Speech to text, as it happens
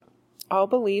All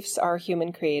beliefs are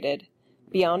human-created,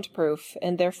 beyond proof,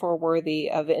 and therefore worthy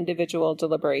of individual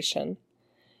deliberation.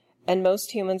 And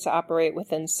most humans operate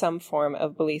within some form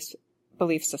of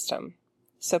belief system.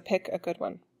 So pick a good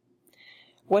one.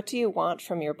 What do you want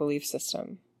from your belief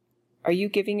system? Are you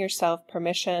giving yourself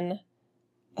permission,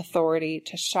 authority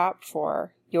to shop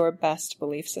for your best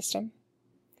belief system?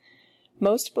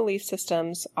 Most belief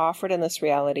systems offered in this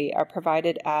reality are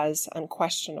provided as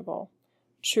unquestionable,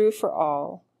 true for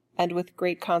all, and with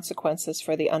great consequences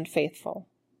for the unfaithful.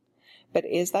 But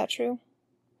is that true?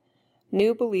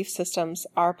 New belief systems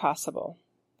are possible.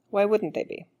 Why wouldn't they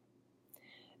be?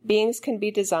 Beings can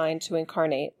be designed to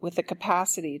incarnate with the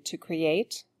capacity to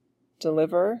create,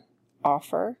 deliver,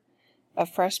 offer a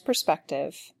fresh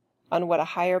perspective on what a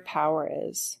higher power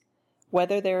is,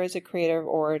 whether there is a creator of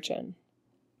origin,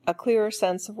 a clearer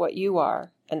sense of what you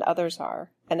are and others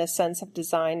are, and a sense of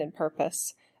design and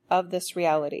purpose of this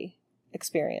reality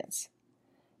experience.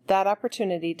 That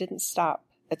opportunity didn't stop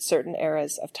at certain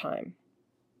eras of time.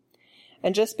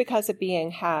 And just because a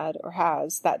being had or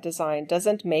has that design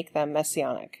doesn't make them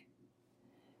messianic.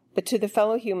 But to the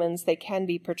fellow humans, they can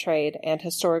be portrayed and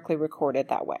historically recorded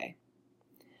that way.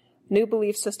 New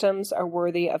belief systems are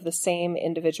worthy of the same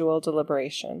individual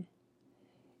deliberation.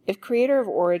 If Creator of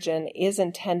Origin is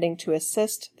intending to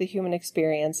assist the human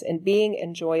experience in being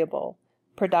enjoyable,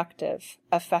 productive,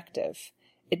 effective,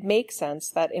 it makes sense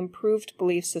that improved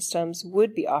belief systems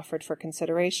would be offered for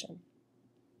consideration.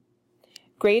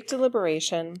 Great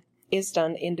deliberation is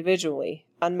done individually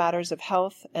on matters of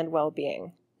health and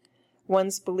well-being.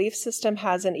 One's belief system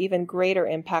has an even greater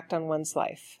impact on one's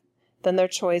life than their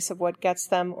choice of what gets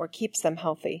them or keeps them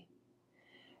healthy.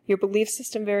 Your belief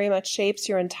system very much shapes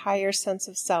your entire sense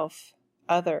of self,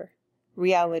 other,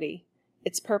 reality,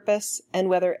 its purpose, and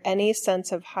whether any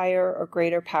sense of higher or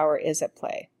greater power is at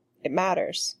play. It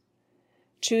matters.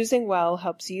 Choosing well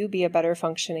helps you be a better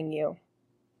functioning you.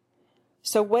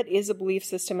 So what is a belief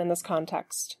system in this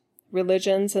context?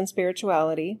 Religions and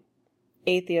spirituality,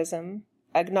 atheism,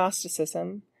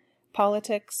 agnosticism,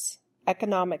 politics,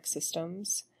 economic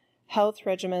systems, health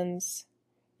regimens,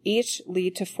 each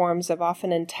lead to forms of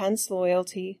often intense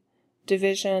loyalty,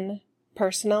 division,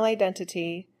 personal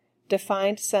identity,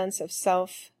 defined sense of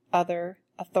self, other,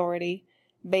 authority,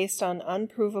 based on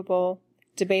unprovable,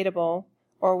 debatable,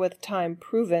 or with time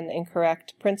proven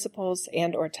incorrect principles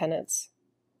and or tenets.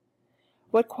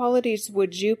 What qualities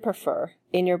would you prefer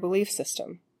in your belief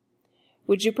system?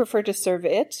 Would you prefer to serve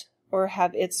it or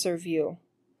have it serve you?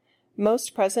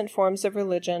 Most present forms of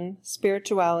religion,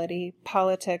 spirituality,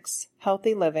 politics,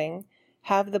 healthy living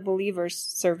have the believers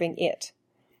serving it,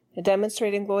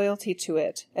 demonstrating loyalty to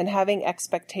it, and having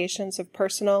expectations of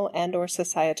personal and or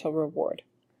societal reward.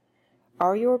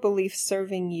 Are your beliefs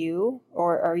serving you,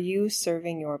 or are you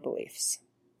serving your beliefs?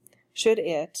 Should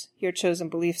it, your chosen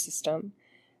belief system,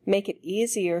 make it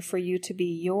easier for you to be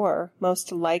your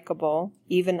most likable,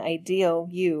 even ideal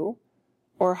you,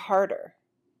 or harder?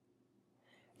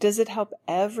 Does it help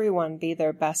everyone be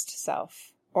their best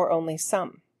self, or only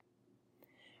some?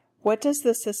 What does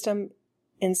the system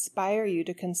inspire you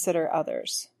to consider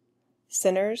others?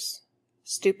 Sinners?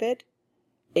 Stupid?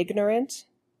 Ignorant?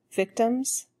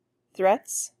 Victims?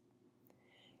 Threats?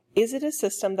 Is it a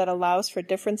system that allows for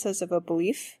differences of a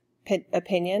belief,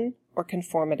 opinion, or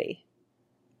conformity?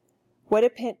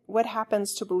 What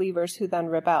happens to believers who then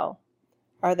rebel?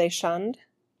 Are they shunned,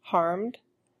 harmed,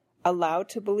 allowed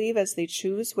to believe as they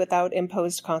choose without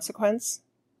imposed consequence?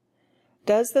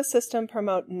 Does the system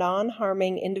promote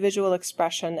non-harming individual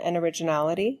expression and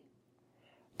originality?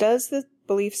 Does the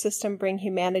belief system bring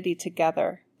humanity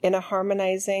together in a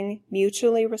harmonizing,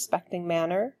 mutually respecting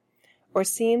manner, or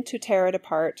seem to tear it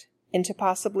apart into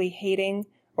possibly hating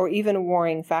or even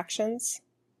warring factions?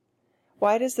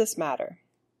 Why does this matter?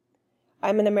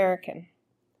 I'm an American.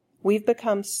 We've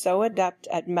become so adept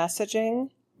at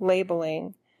messaging,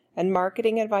 labeling, and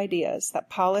marketing of ideas that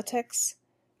politics,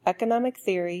 economic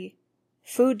theory,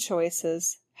 food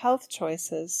choices, health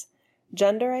choices,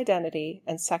 gender identity,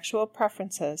 and sexual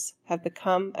preferences have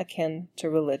become akin to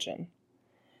religion.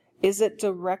 Is it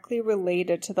directly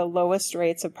related to the lowest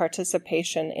rates of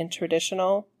participation in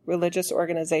traditional religious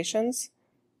organizations?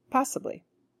 Possibly.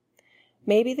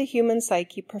 Maybe the human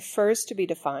psyche prefers to be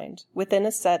defined within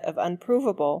a set of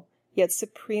unprovable yet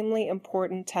supremely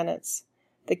important tenets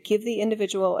that give the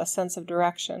individual a sense of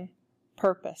direction,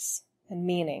 purpose, and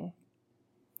meaning.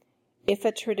 If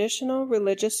a traditional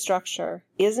religious structure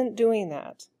isn't doing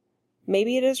that,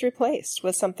 maybe it is replaced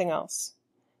with something else.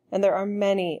 And there are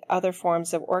many other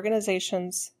forms of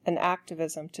organizations and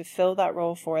activism to fill that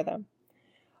role for them,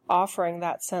 offering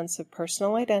that sense of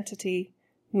personal identity,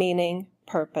 meaning,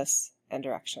 purpose, and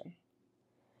direction.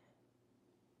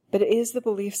 But is the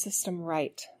belief system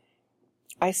right?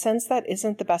 I sense that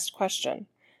isn't the best question,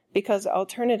 because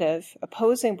alternative,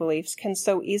 opposing beliefs can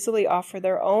so easily offer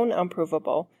their own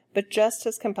unprovable, but just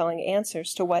as compelling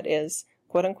answers to what is,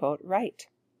 quote-unquote, right.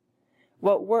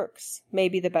 What works may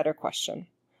be the better question.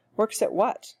 Works at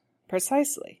what?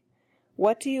 Precisely.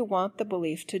 What do you want the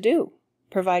belief to do?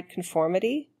 Provide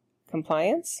conformity?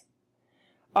 Compliance?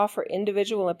 Offer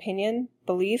individual opinion,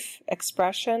 belief,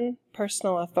 expression,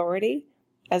 personal authority,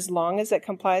 as long as it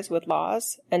complies with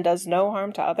laws and does no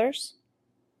harm to others?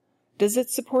 Does it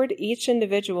support each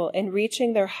individual in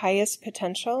reaching their highest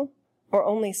potential, or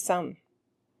only some?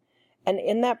 And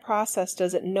in that process,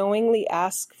 does it knowingly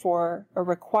ask for or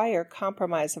require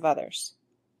compromise of others?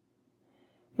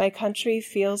 My country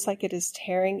feels like it is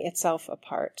tearing itself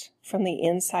apart from the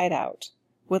inside out,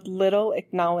 with little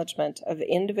acknowledgement of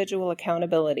individual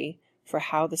accountability for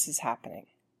how this is happening.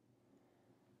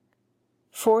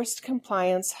 Forced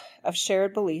compliance of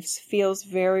shared beliefs feels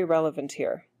very relevant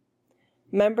here.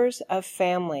 Members of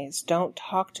families don't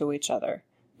talk to each other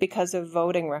because of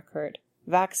voting record,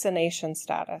 vaccination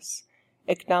status,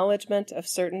 acknowledgement of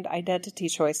certain identity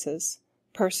choices,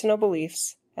 personal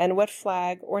beliefs, and what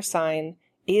flag or sign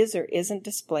is or isn't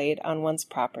displayed on one's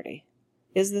property.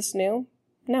 Is this new?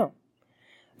 No.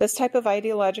 This type of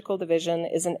ideological division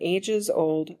is an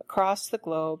ages-old, across the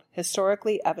globe,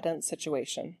 historically evident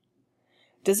situation.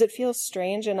 Does it feel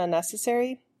strange and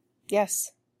unnecessary?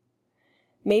 Yes.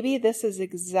 Maybe this is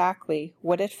exactly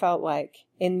what it felt like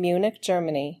in Munich,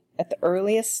 Germany, at the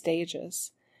earliest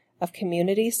stages of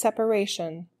community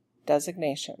separation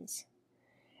designations.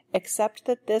 Except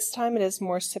that this time it is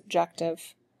more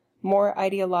subjective, more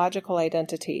ideological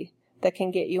identity that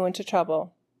can get you into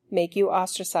trouble, make you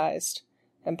ostracized,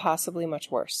 and possibly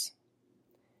much worse.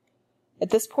 At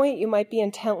this point, you might be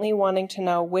intently wanting to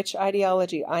know which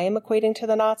ideology I am equating to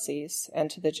the Nazis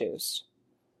and to the Jews.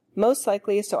 Most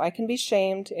likely so I can be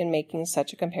shamed in making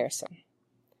such a comparison.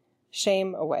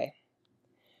 Shame away.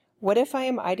 What if I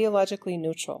am ideologically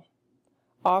neutral,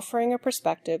 offering a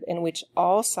perspective in which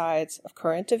all sides of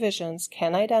current divisions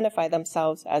can identify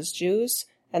themselves as Jews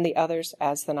and the others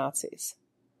as the Nazis?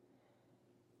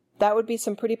 That would be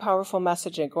some pretty powerful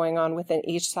messaging going on within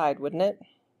each side, wouldn't it?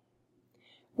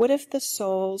 What if the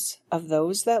souls of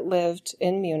those that lived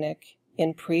in Munich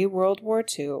in pre-World War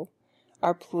II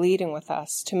are pleading with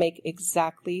us to make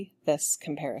exactly this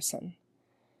comparison,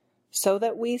 so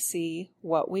that we see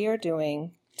what we are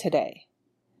doing today,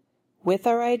 with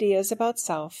our ideas about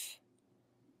self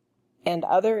and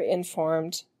other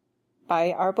informed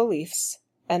by our beliefs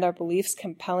and our beliefs'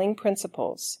 compelling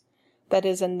principles, that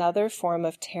is another form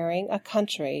of tearing a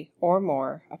country or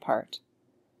more apart.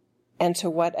 And to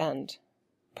what end?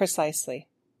 Precisely.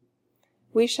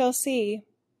 We shall see.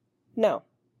 No.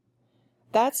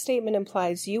 That statement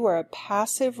implies you are a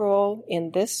passive role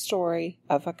in this story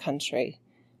of a country,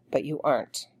 but you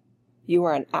aren't. You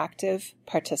are an active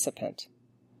participant.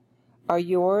 Are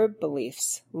your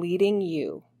beliefs leading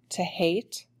you to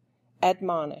hate,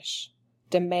 admonish,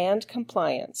 demand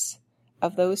compliance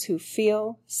of those who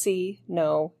feel, see,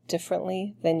 know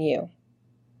differently than you?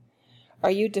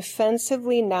 Are you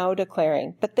defensively now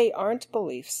declaring, but they aren't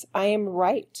beliefs, I am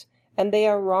right, and they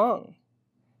are wrong?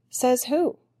 Says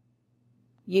who?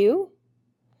 You?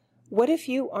 What if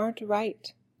you aren't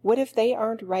right? What if they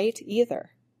aren't right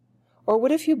either? Or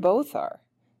what if you both are?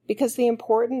 Because the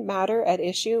important matter at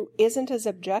issue isn't as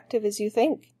objective as you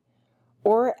think,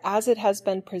 or as it has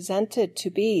been presented to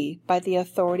be by the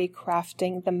authority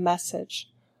crafting the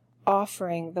message,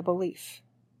 offering the belief.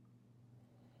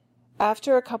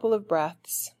 After a couple of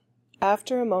breaths,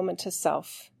 after a moment to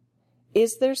self,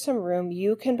 is there some room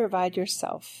you can provide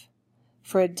yourself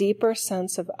for a deeper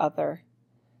sense of other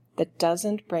that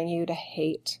doesn't bring you to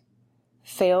hate,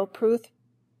 fail-proof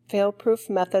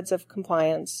methods of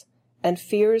compliance, and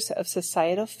fears of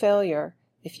societal failure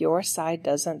if your side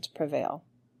doesn't prevail?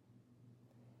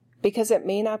 Because it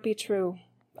may not be true,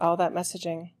 all that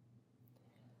messaging.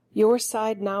 Your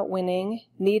side not winning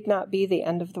need not be the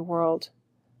end of the world,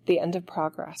 the end of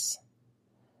progress.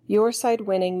 Your side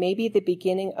winning may be the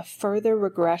beginning of further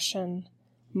regression,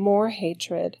 more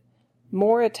hatred,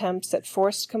 more attempts at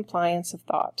forced compliance of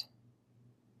thought.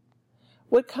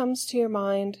 What comes to your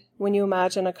mind when you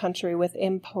imagine a country with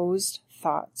imposed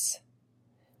thoughts,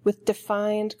 with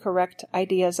defined correct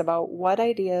ideas about what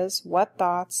ideas, what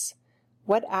thoughts,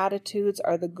 what attitudes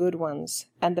are the good ones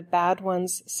and the bad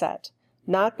ones set,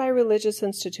 not by religious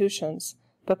institutions,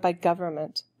 but by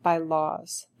government, by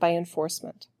laws, by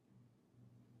enforcement?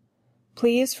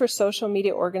 Pleas for social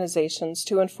media organizations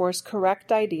to enforce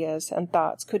correct ideas and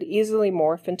thoughts could easily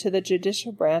morph into the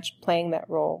judicial branch playing that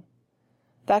role.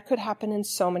 That could happen in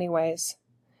so many ways.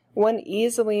 One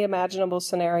easily imaginable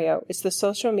scenario is the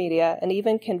social media and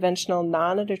even conventional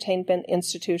non-entertainment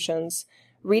institutions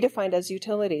redefined as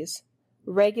utilities,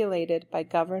 regulated by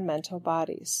governmental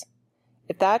bodies.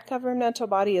 If that governmental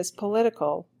body is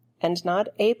political and not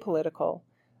apolitical,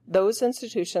 those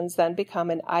institutions then become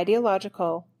an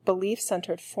ideological,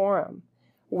 belief-centered forum,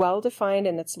 well-defined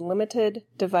in its limited,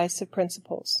 divisive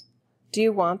principles. Do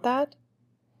you want that?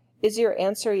 Is your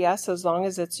answer yes as long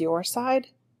as it's your side?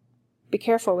 Be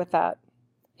careful with that.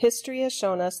 History has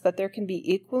shown us that there can be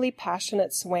equally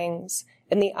passionate swings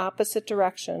in the opposite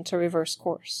direction to reverse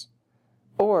course,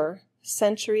 or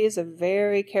centuries of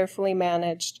very carefully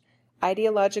managed,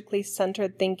 ideologically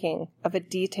centered thinking of a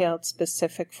detailed,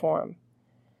 specific form.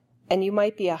 And you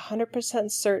might be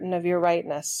 100% certain of your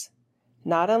rightness,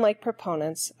 not unlike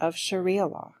proponents of Sharia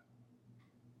law.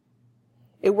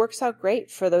 It works out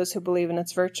great for those who believe in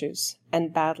its virtues,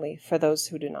 and badly for those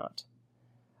who do not.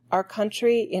 Our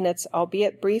country, in its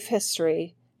albeit brief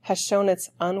history, has shown its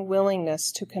unwillingness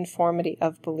to conformity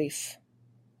of belief.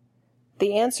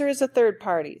 The answer is a third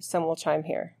party, some will chime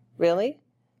here. Really?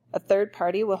 A third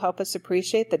party will help us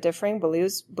appreciate the differing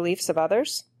beliefs of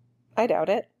others? I doubt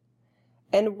it.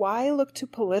 And why look to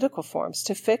political forms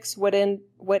to fix what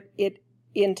it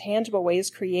in tangible ways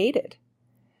created?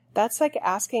 That's like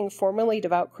asking formerly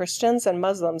devout Christians and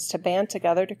Muslims to band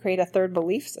together to create a third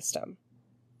belief system.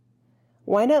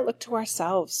 Why not look to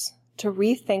ourselves to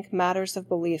rethink matters of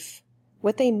belief,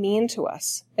 what they mean to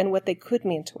us and what they could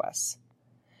mean to us?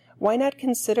 Why not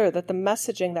consider that the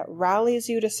messaging that rallies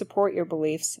you to support your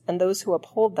beliefs and those who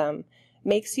uphold them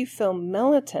makes you feel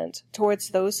militant towards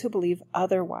those who believe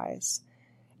otherwise,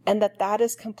 and that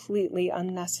is completely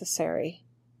unnecessary?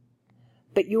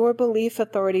 But your belief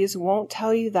authorities won't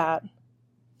tell you that,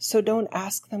 so don't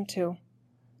ask them to.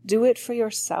 Do it for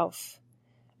yourself,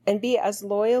 and be as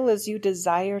loyal as you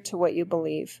desire to what you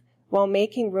believe, while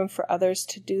making room for others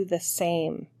to do the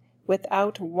same,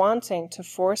 without wanting to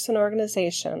force an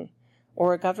organization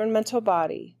or a governmental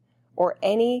body or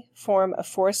any form of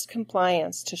forced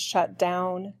compliance to shut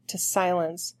down, to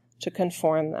silence, to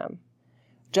conform them,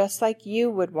 just like you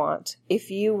would want if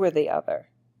you were the other.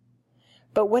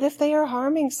 But what if they are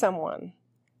harming someone?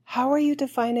 How are you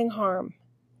defining harm?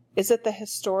 Is it the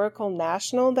historical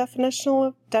national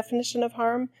definition of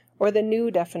harm or the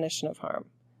new definition of harm?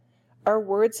 Are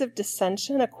words of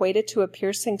dissension equated to a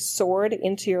piercing sword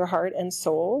into your heart and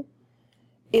soul?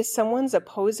 Is someone's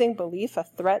opposing belief a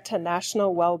threat to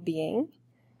national well-being?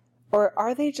 Or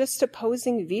are they just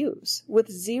opposing views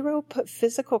with zero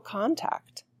physical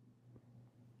contact?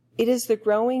 It is the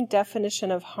growing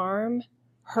definition of harm,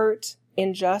 hurt,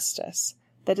 injustice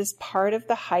that is part of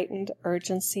the heightened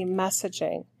urgency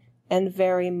messaging and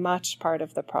very much part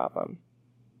of the problem.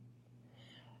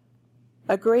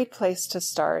 A great place to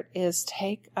start is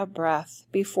take a breath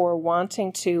before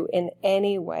wanting to in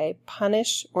any way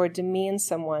punish or demean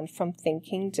someone from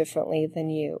thinking differently than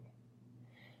you.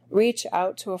 Reach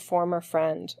out to a former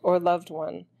friend or loved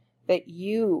one that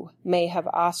you may have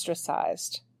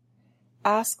ostracized.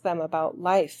 Ask them about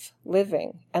life,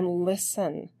 living, and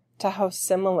listen to how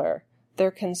similar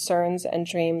their concerns and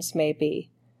dreams may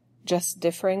be, just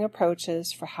differing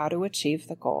approaches for how to achieve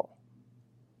the goal.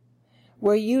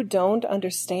 Where you don't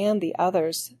understand the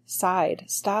other's side,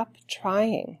 stop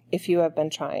trying if you have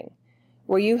been trying.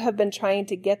 Where you have been trying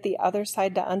to get the other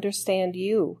side to understand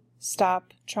you,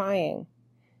 stop trying.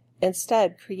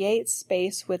 Instead, create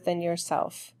space within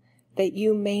yourself that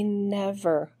you may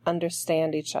never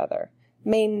understand each other,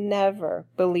 may never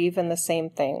believe in the same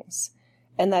things,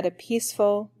 and that a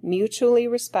peaceful, mutually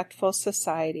respectful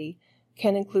society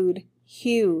can include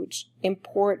huge,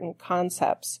 important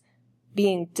concepts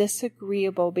being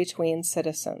disagreeable between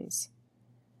citizens.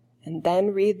 And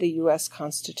then read the U.S.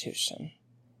 Constitution,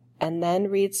 and then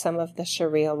read some of the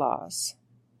Sharia laws,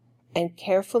 and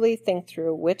carefully think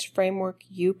through which framework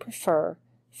you prefer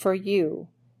for you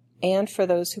and for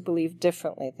those who believe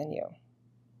differently than you.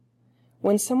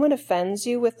 When someone offends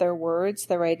you with their words,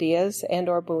 their ideas, and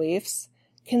or beliefs,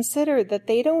 consider that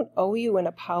they don't owe you an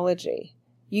apology.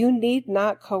 You need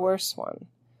not coerce one.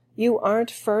 You aren't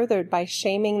furthered by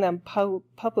shaming them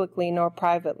publicly nor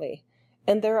privately,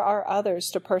 and there are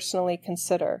others to personally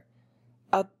consider,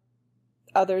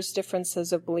 others'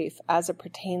 differences of belief as it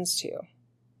pertains to you.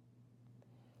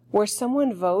 Where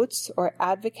someone votes or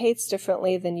advocates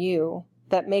differently than you,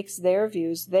 that makes their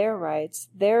views, their rights,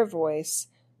 their voice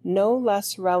no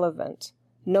less relevant,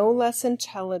 no less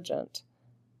intelligent,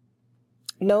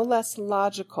 no less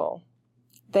logical,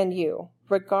 than you,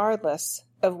 regardless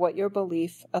of what your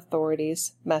belief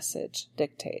authorities' message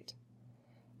dictate.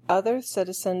 Other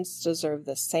citizens deserve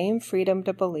the same freedom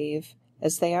to believe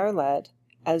as they are led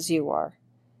as you are,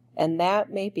 and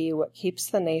that may be what keeps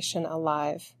the nation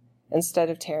alive instead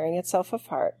of tearing itself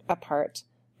apart,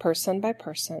 person by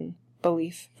person,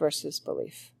 belief versus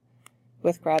belief.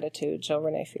 With gratitude, Jill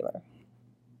Renee Feeler.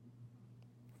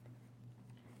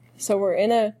 So we're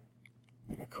in a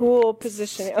cool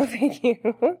position. Oh, thank you.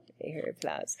 Here,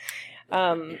 applause.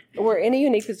 We're in a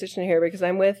unique position here because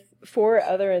I'm with 4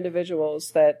 other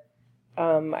individuals that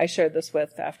I shared this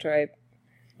with after I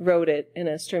wrote it in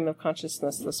a stream of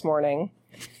consciousness this morning.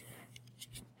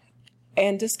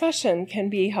 And discussion can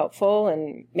be helpful,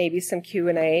 and maybe some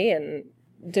Q&A and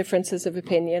differences of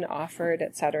opinion offered,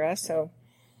 etc. So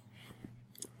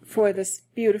for this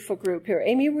beautiful group here.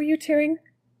 Amy, were you tearing?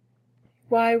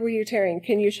 Why were you tearing?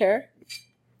 Can you share?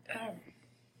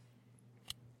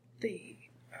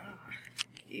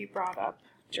 You brought up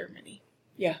Germany.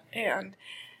 Yeah. And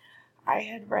I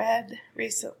had read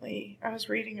recently, I was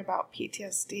reading about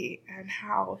PTSD and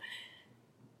how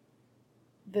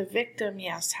the victim,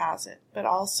 yes, has it, but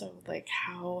also like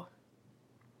how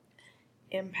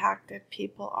impacted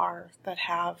people are that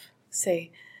have,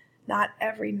 say, not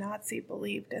every Nazi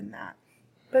believed in that,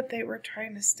 but they were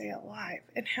trying to stay alive.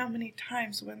 And how many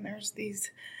times when there's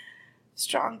these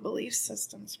strong belief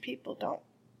systems, people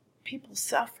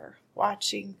suffer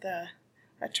watching the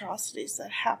atrocities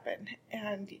that happen,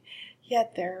 and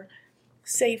yet they're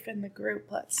safe in the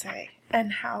group, let's say,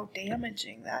 and how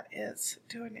damaging that is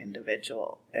to an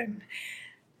individual. And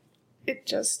it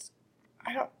just,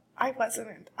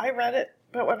 I read it,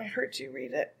 but when I heard you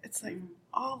read it, it's like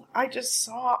I just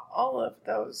saw all of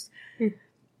those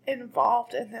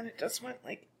involved, and then it just went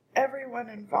like everyone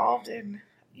involved in,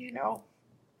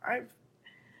 I'm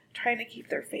trying to keep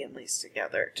their families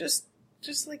together. Just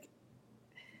like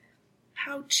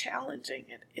how challenging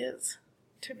it is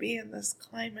to be in this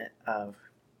climate of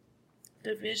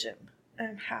division,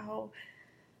 and how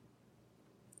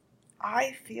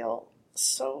I feel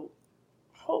so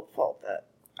hopeful that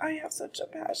I have such a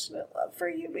passionate love for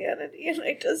humanity, and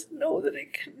I just know that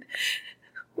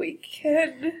we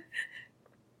can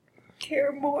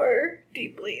care more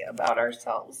deeply about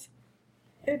ourselves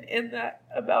and in that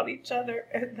about each other,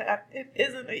 and that it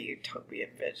isn't a utopian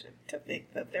vision to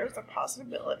think that there's a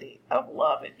possibility of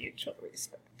love and mutual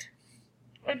respect.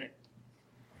 And it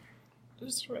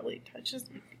just really touches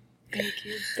me. Thank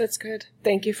you. That's good.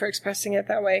 Thank you for expressing it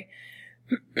that way.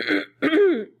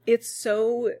 It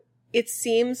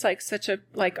seems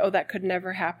like oh, that could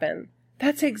never happen.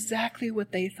 That's exactly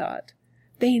what they thought.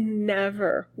 They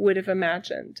never would have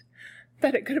imagined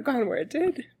that it could have gone where it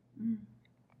did.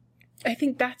 I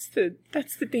think that's the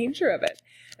danger of it.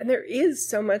 And there is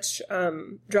so much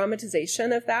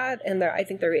dramatization of that, and I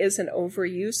think there is an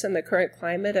overuse in the current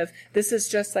climate of this is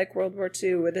just like World War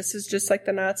II, or this is just like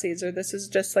the Nazis, or this is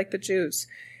just like the Jews.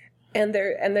 And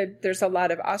there's a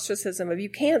lot of ostracism of you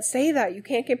can't say that, you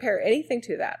can't compare anything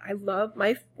to that. I love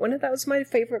one of those my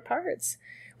favorite parts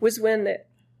was when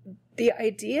the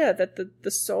idea that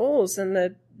the souls and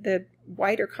the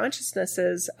wider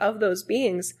consciousnesses of those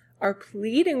beings are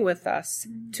pleading with us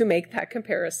to make that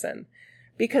comparison,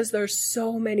 because there's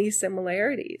so many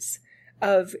similarities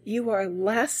of you are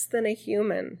less than a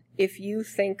human if you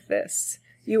think this.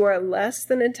 You are less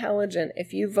than intelligent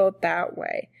if you vote that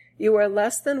way. You are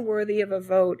less than worthy of a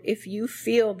vote if you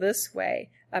feel this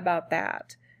way about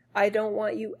that. I don't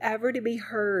want you ever to be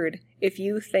heard if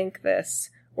you think this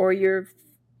or you're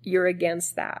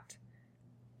against that.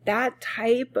 That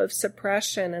type of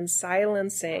suppression and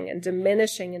silencing and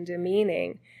diminishing and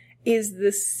demeaning is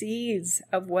the seeds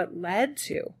of what led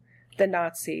to the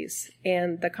Nazis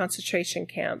and the concentration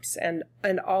camps and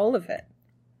all of it.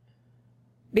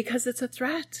 Because it's a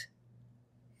threat.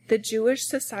 The Jewish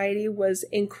society was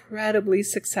incredibly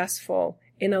successful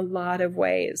in a lot of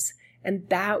ways, and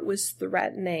that was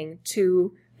threatening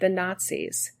to the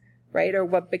Nazis, right? Or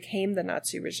what became the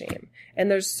Nazi regime.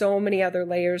 And there's so many other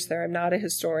layers there. I'm not a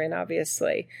historian,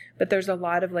 obviously, but there's a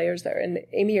lot of layers there. And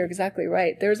Amy, you're exactly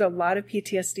right. There's a lot of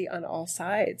PTSD on all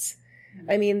sides.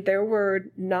 I mean, there were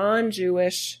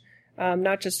non-Jewish,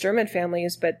 not just German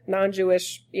families, but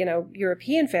non-Jewish,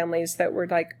 European families that were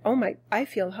like, oh I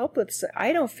feel helpless.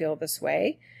 I don't feel this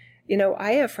way.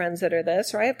 I have friends that are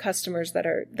this, or I have customers that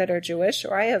are Jewish,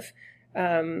 or I have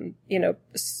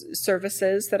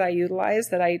services that I utilize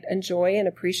that I enjoy and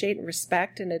appreciate and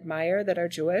respect and admire that are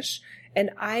Jewish.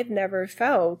 And I've never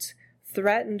felt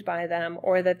threatened by them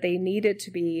or that they needed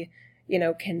to be,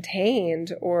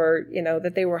 contained or,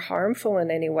 that they were harmful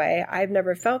in any way. I've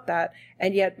never felt that.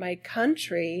 And yet my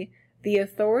country, the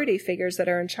authority figures that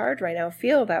are in charge right now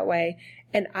feel that way.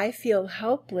 And I feel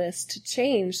helpless to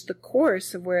change the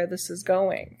course of where this is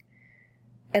going.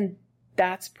 And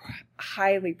that's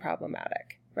highly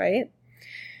problematic, right?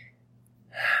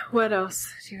 What else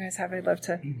do you guys have? I'd love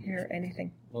to hear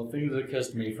anything. Well, the thing that occurs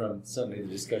to me from certainly the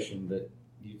discussion that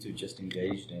you two just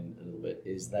engaged in a little bit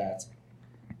is that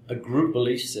a group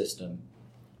belief system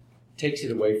takes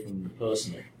it away from the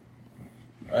personal,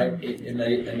 right? It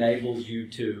enables you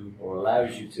to, or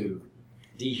allows you to,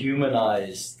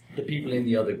 dehumanize the people in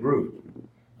the other group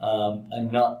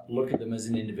and not look at them as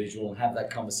an individual and have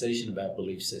that conversation about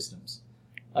belief systems.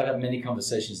 I've had many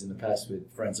conversations in the past with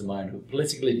friends of mine who are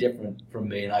politically different from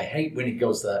me, and I hate when it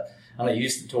goes to that. And I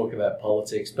used to talk about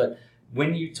politics, but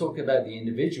when you talk about the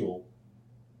individual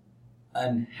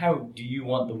and how do you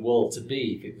want the world to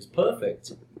be if it was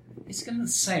perfect, it's kind of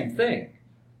the same thing.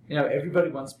 Everybody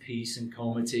wants peace and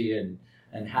comity and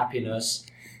happiness.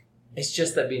 It's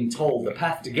just that being told the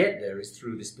path to get there is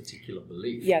through this particular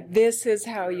belief. Yeah, this is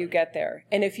how you get there.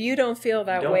 And if you don't feel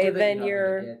that way, then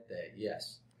you're get there.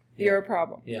 Yes. You're a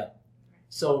problem. Yeah.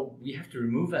 So we have to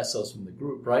remove ourselves from the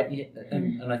group, right?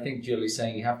 And I think Julie's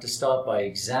saying you have to start by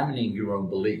examining your own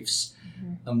beliefs.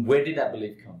 Mm-hmm. And where did that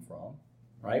belief come from,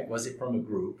 right? Was it from a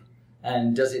group?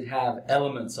 And does it have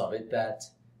elements of it that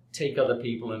take other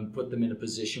people and put them in a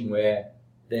position where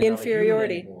they're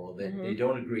inferiority, not human anymore, or they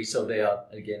don't agree, so they are,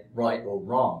 again, right or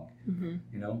wrong.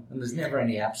 Mm-hmm. And there's never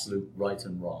any absolute right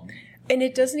and wrong. And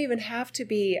it doesn't even have to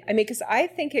be, because I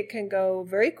think it can go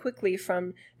very quickly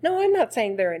from, no, I'm not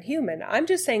saying they're inhuman. I'm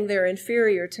just saying they're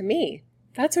inferior to me.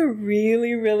 That's a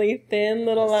really, really thin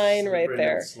little line right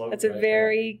there. That's a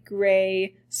very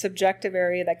gray, subjective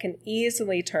area that can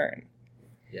easily turn.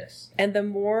 Yes. And the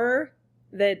more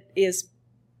that is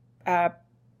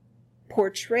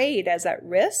portrayed as at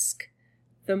risk,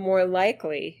 the more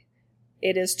likely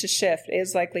it is to shift. It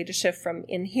is likely to shift from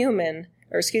inferior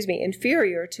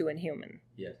to inhuman.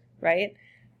 Yes. Right?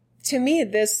 To me,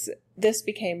 this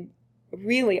became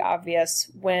really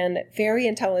obvious when very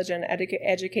intelligent,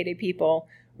 educated people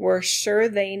were sure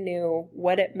they knew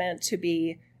what it meant to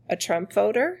be a Trump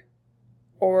voter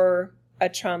or a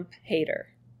Trump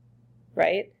hater.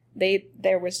 Right?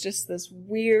 There was just this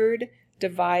weird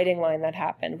dividing line that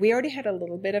happened. We already had a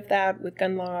little bit of that with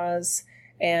gun laws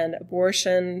and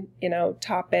abortion,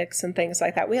 topics and things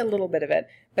like that. We had a little bit of it.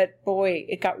 But boy,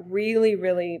 it got really,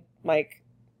 really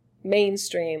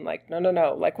mainstream.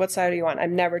 No. What side are you on?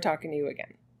 I'm never talking to you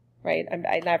again. Right?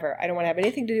 I don't want to have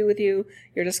anything to do with you.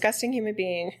 You're a disgusting human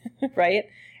being. Right?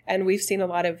 And we've seen a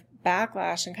lot of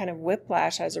backlash and kind of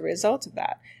whiplash as a result of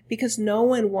that because no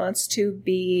one wants to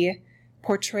be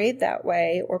portrayed that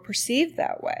way or perceived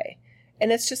that way.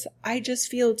 And it's just, I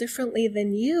just feel differently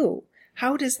than you.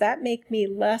 How does that make me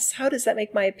less? How does that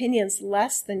make my opinions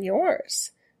less than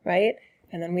yours? Right?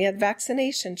 And then we had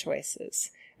vaccination choices.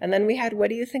 And then we had, what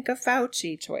do you think of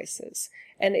Fauci choices?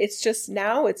 And it's just,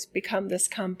 now it's become this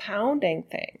compounding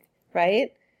thing,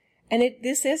 right? And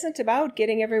this isn't about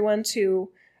getting everyone to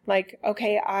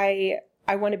okay,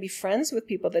 I want to be friends with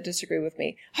people that disagree with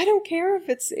me. I don't care if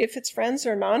it's friends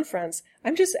or non-friends.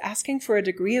 I'm just asking for a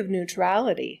degree of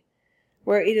neutrality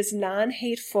where it is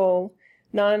non-hateful,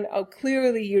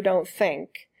 clearly you don't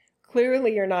think.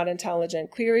 Clearly you're not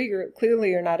intelligent. Clearly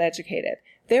you're not educated.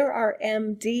 There are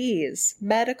MDs,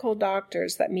 medical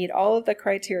doctors that meet all of the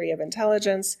criteria of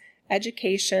intelligence,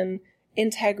 education,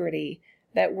 integrity,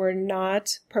 that were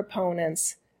not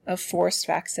proponents of forced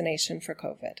vaccination for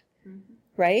COVID. Mm-hmm.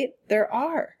 Right? There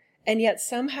are. And yet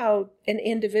somehow an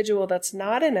individual that's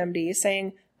not an MD is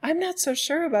saying, I'm not so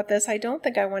sure about this. I don't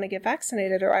think I want to get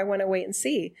vaccinated, or I want to wait and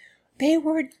see. They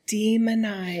were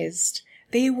demonized.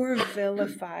 They were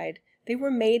vilified. They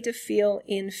were made to feel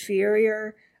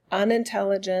inferior,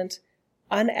 unintelligent,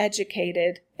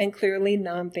 uneducated, and clearly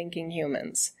non-thinking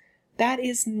humans. That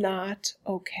is not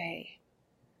okay.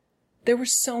 There were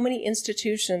so many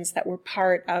institutions that were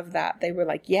part of that. They were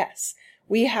like, yes,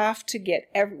 we have to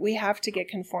get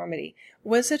conformity.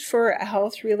 Was it for a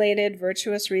health-related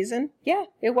virtuous reason? Yeah,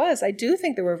 it was. I do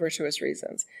think there were virtuous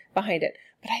reasons behind it,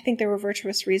 but I think there were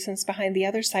virtuous reasons behind the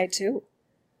other side too.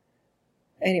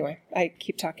 Anyway, I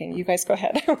keep talking. You guys go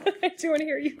ahead. I do want to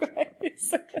hear you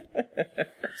guys.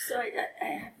 So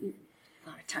I a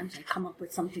lot of times I come up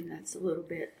with something that's a little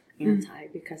bit anti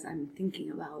because I'm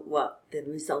thinking about what the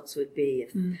results would be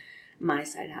if my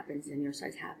side happens and your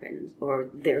side happens, or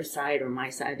their side or my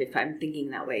side, if I'm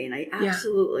thinking that way. And I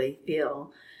absolutely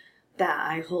feel that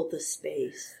I hold the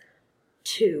space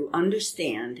to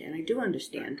understand, and I do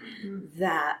understand,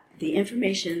 that the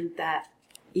information that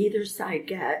either side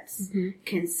gets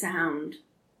can sound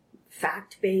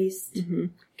fact-based,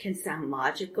 can sound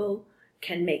logical,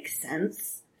 can make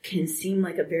sense, can seem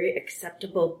like a very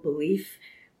acceptable belief.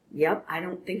 Yep, I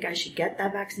don't think I should get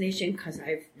that vaccination because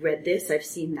I've read this, I've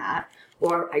seen that.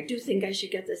 Or I do think I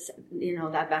should get this,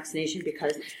 that vaccination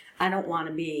because I don't want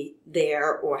to be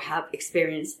there or have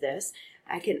experienced this.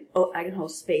 I can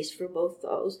hold space for both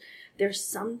those. There's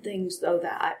some things, though,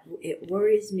 that it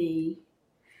worries me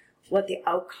what the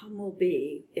outcome will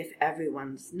be if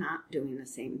everyone's not doing the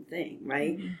same thing,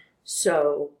 right?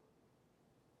 So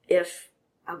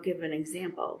I'll give an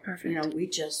example. Perfect. We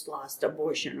just lost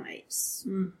abortion rights.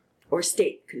 Or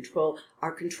state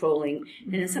are controlling.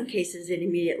 And in some cases, it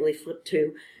immediately flipped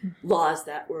to laws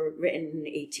that were written in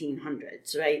the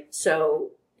 1800s, right?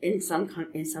 So in some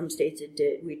states it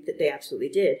did. They absolutely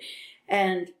did.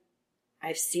 And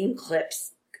I've seen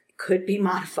clips, could be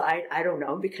modified. I don't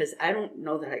know, because I don't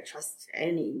know that I trust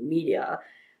any media.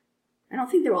 I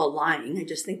don't think they're all lying. I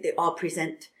just think they all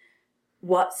present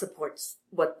what supports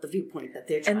what the viewpoint that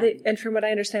they're trying. And from what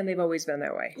I understand, they've always been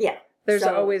that way. Yeah. There's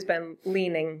always been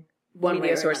leaning one media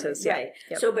way or sources. another, Yeah. right.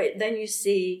 Yep. So, but then you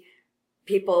see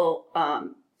people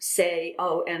say,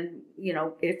 oh, and,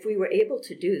 if we were able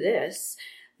to do this,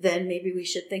 then maybe we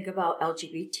should think about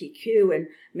LGBTQ and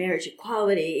marriage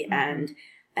equality.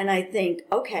 And I think,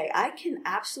 okay, I can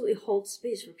absolutely hold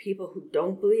space for people who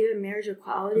don't believe in marriage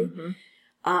equality.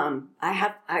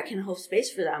 I can hold space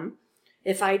for them.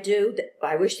 If I do,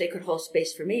 I wish they could hold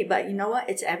space for me. But you know what?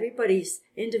 It's everybody's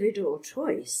individual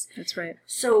choice. That's right.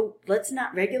 So let's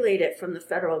not regulate it from the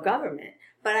federal government.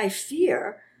 But I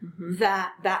fear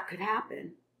that could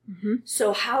happen.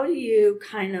 So how do you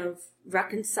kind of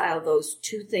reconcile those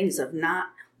two things of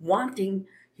not wanting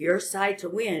your side to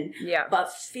win,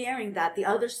 but fearing that the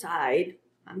other side,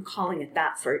 I'm calling it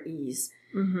that for ease,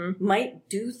 might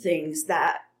do things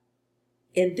that,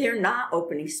 and they're not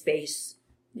opening space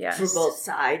for both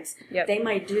sides. They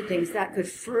might do things that could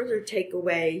further take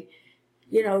away,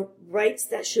 rights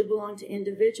that should belong to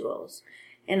individuals.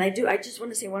 And I just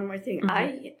want to say one more thing.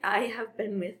 I have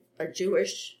been with a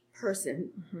Jewish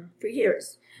person for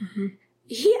years.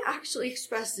 He actually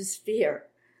expressed his fear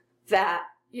that,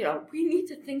 we need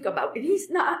to think about, and he's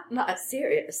not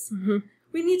serious.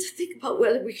 We need to think about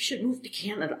whether we should move to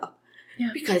Canada.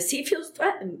 Because he feels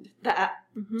threatened that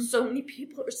so many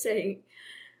people are saying,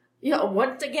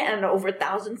 once again, over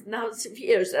thousands and thousands of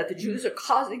years, that the Jews are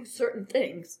causing certain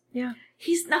things.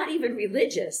 He's not even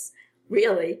religious,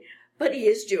 really, but he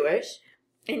is Jewish,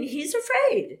 and he's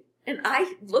afraid. And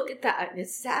I look at that, and it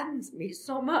saddens me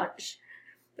so much.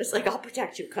 It's like, I'll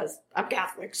protect you because I'm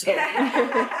Catholic, so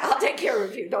I'll take care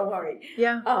of you, don't worry.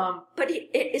 But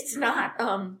it's not,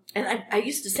 and I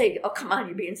used to say, oh, come on,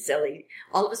 you're being silly.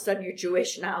 All of a sudden you're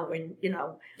Jewish now, and,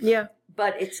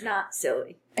 but it's not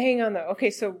silly. Hang on, though.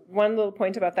 Okay, so one little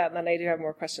point about that, and then I do have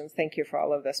more questions. Thank you for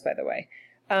all of this, by the way.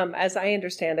 As I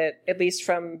understand it, at least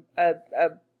from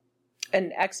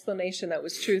an explanation that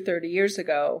was true 30 years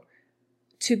ago,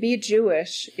 to be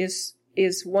Jewish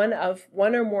is one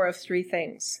or more of three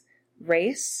things: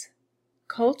 race,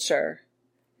 culture,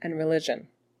 and religion.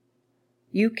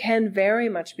 You can very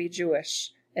much be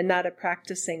Jewish and not a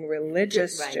practicing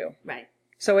religious Jew. Right.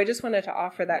 So I just wanted to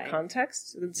offer that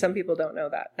context. Some people don't know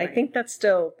that. I think that's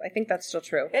still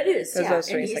true. It is, Those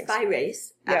and he's things. by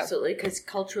race, absolutely, because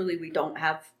culturally we don't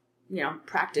have,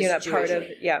 practice You're not Jewish. part of,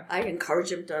 I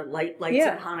encourage him to light lights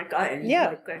on Hanukkah, and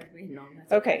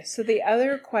that's okay. So the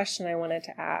other question I wanted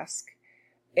to ask,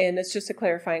 and it's just a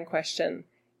clarifying question,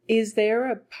 is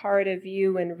there a part of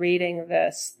you in reading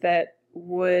this that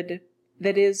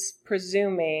is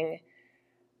presuming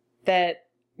that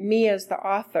me as the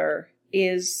author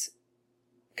is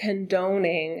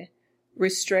condoning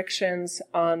restrictions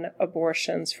on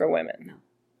abortions for women?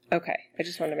 No. Okay, I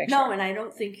just wanted to make sure. No, and I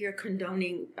don't think you're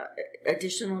condoning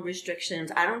additional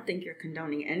restrictions. I don't think you're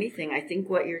condoning anything. I think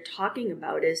what you're talking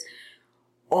about is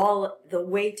all the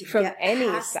way to from get any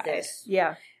past side. This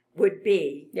Would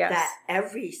be that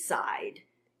every side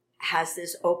has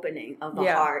this opening of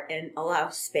the heart and allow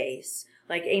space.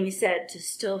 Like Amy said, to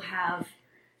still have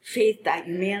faith that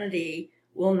humanity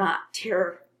will not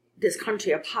tear this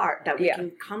country apart, that we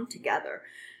can come together.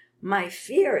 My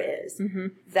fear is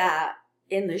that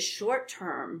in the short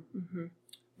term,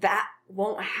 that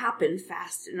won't happen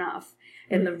fast enough.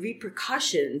 And the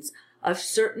repercussions of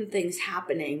certain things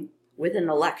happening with an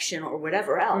election or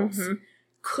whatever else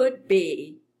could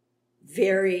be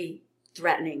very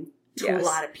threatening to a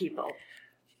lot of people.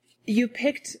 You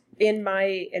picked, in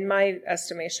my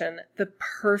estimation, the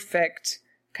perfect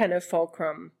kind of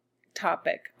fulcrum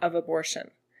topic of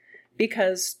abortion.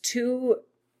 Because to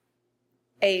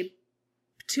a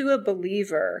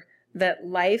believer that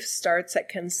life starts at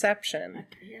conception,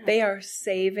 they are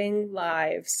saving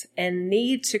lives and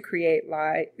need to create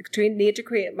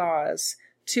laws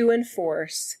to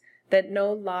enforce that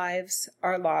no lives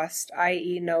are lost,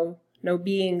 i.e. no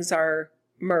beings are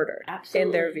murdered. Absolutely.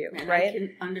 In their view, and right? I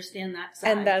can understand that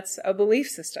side. And that's a belief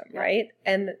system, right?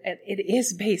 And it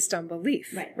is based on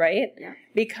belief, right? Yeah.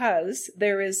 Because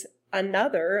there is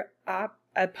another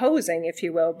opposing, if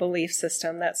you will, belief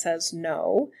system that says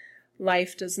no,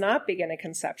 life does not begin at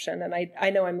conception. And I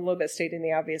know I'm a little bit stating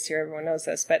the obvious here, everyone knows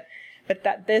this, but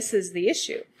that this is the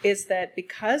issue, is that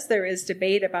because there is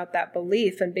debate about that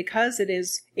belief, and because it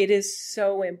is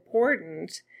so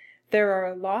important, there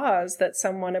are laws that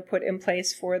some want to put in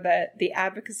place for the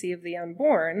advocacy of the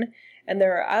unborn, and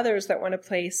there are others that want to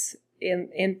place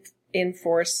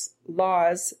enforce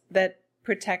laws that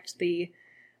protect the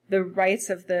rights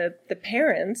of the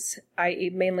parents, i.e.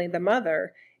 mainly the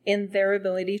mother, in their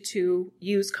ability to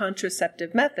use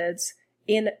contraceptive methods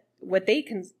in what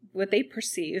they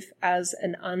perceive as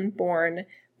an unborn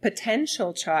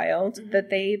potential child that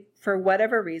they, for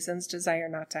whatever reasons, desire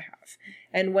not to have.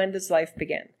 And when does life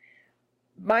begin?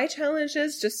 My challenge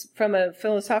is, just from a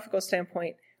philosophical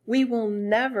standpoint, we will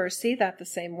never see that the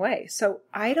same way. So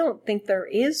I don't think there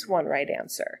is one right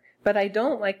answer, but I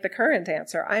don't like the current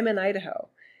answer. I'm in Idaho,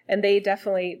 and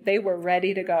they were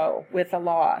ready to go with a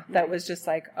law that was just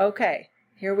like, okay,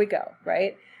 here we go,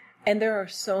 right? And there are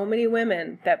so many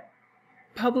women that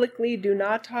publicly do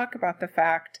not talk about the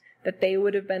fact that they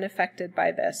would have been affected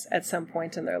by this at some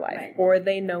point in their life, or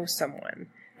they know someone.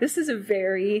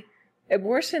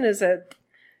 Abortion is a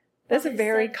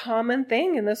very common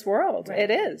thing in this world. Right.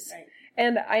 It is. Right.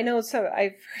 And I know I've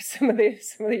heard some of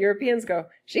the Europeans go,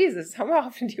 Jesus, how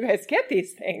often do you guys get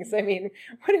these things? I mean,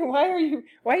 why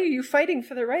are you fighting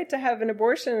for the right to have an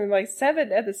abortion in like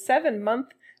 7-month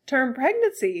term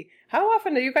pregnancy? How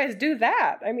often do you guys do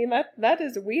that? I mean,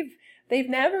 they've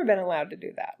never been allowed to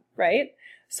do that, right?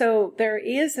 So there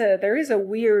is a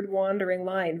weird wandering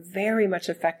line, very much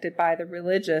affected by the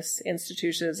religious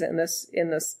institutions in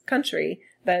this country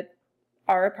that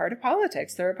are a part of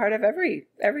politics. They're a part of every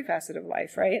facet of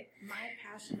life, right? My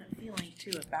passionate feeling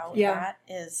too about that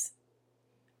is,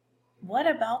 what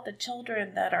about the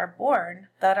children that are born,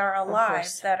 that are alive,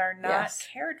 that are not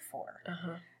cared for?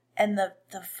 Uh-huh. And the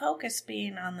focus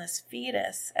being on this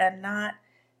fetus and not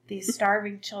these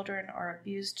starving children or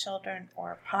abused children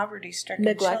or poverty-stricken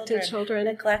neglected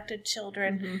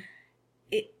children. Mm-hmm.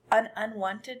 An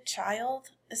unwanted child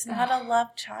is not a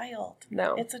loved child.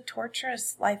 No. It's a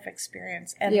torturous life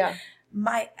experience. And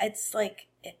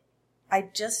I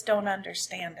just don't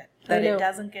understand it. That it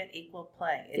doesn't get equal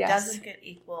play. It doesn't get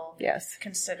equal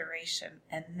consideration.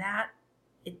 And that,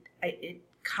 it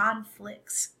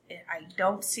conflicts. I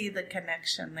don't see the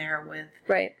connection there with...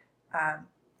 Right.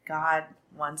 God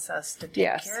wants us to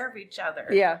take care of each other.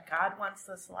 Yeah. God wants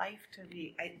this life to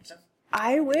be...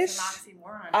 I wish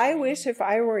if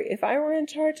I were in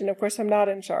charge, and of course I'm not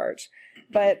in charge,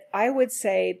 but I would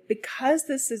say, because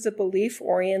this is a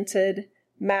belief-oriented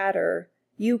matter,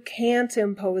 you can't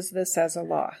impose this as a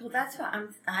law. Well, that's what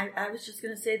I was just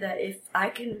going to say, that if I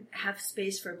can have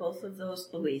space for both of those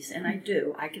beliefs, and I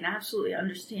do, I can absolutely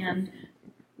understand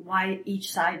why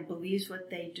each side believes what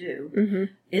they do. Mm-hmm.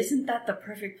 Isn't that the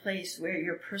perfect place where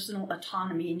your personal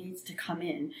autonomy needs to come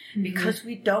in? Mm-hmm. Because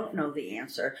we don't know the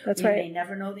answer. We may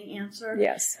never know the answer.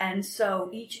 Yes. And so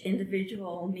each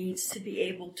individual needs to be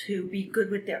able to be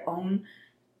good with their own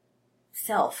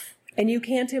self. And you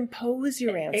can't impose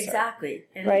your answer. Exactly.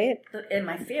 And right? And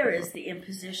my fear is the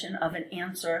imposition of an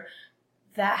answer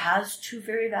that has two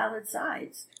very valid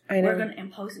sides. I know. We're going to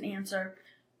impose an answer.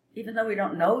 Even though we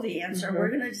don't know the answer, we're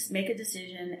going to just make a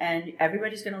decision, and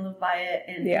everybody's going to live by it,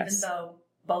 and even though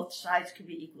both sides could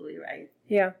be equally right.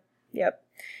 Yeah, yep.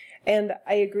 And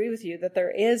I agree with you that there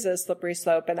is a slippery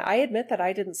slope, and I admit that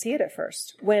I didn't see it at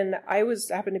first. When I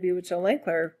happened to be with Jill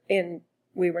Lankler,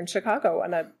 we were in Chicago,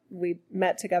 and we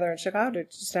met together in Chicago to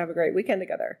just have a great weekend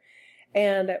together.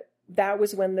 And that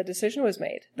was when the decision was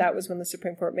made. That was when the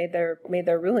Supreme Court made their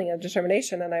ruling and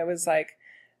determination, and I was like,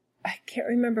 I can't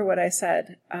remember what I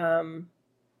said, but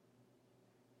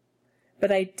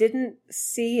I didn't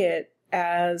see it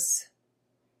as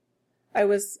there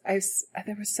was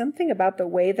something about the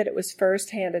way that it was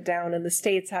first handed down, and the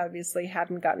states obviously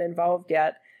hadn't gotten involved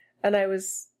yet. And I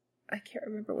can't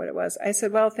remember what it was. I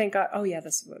said, well, thank God. Oh yeah,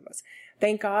 this is what it was.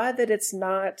 Thank God that it's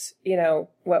not,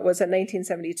 what was it,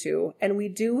 1972. And we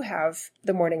do have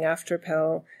the morning after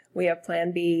pill. We have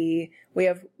Plan B. We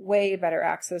have way better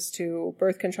access to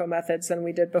birth control methods than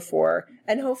we did before.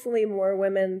 And hopefully more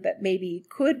women that maybe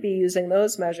could be using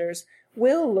those measures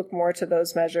will look more to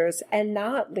those measures and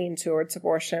not lean towards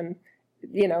abortion,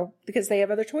 because they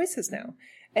have other choices now.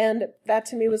 And that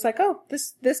to me was like, oh,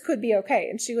 this could be okay.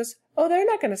 And she goes, oh, they're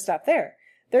not going to stop there.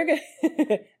 They're going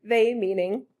to, they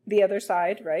meaning the other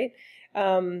side, right?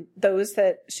 Those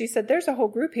that, she said, there's a whole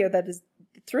group here that is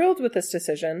thrilled with this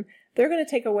decision. They're going to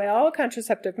take away all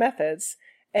contraceptive methods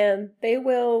and they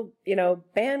will,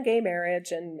 ban gay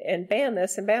marriage and ban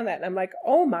this and ban that. And I'm like,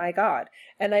 oh my God.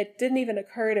 And it didn't even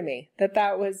occur to me that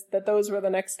those were the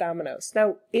next dominoes.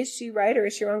 Now, is she right or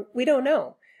is she wrong? We don't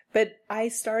know. But I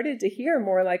started to hear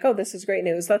more like, oh, this is great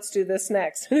news. Let's do this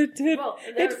next.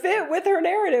 It fit with her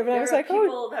narrative. And I was like,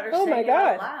 oh my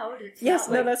God. Yes,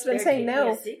 no, that's what I'm saying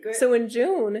now. So in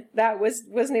June, that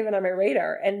wasn't even on my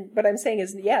radar. And what I'm saying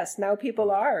is, yes, now people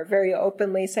are very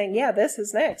openly saying, yeah, this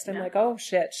is next. I'm like, oh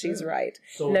shit, she's right.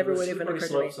 So never would even occur to me.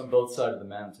 Slopes on both sides of the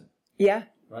mountain. Yeah.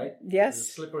 Right? Yes. There's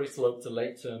a slippery slope to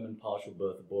late-term and partial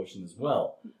birth abortion as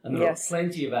well. And there are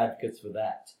plenty of advocates for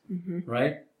that,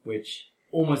 right? Which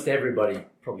almost everybody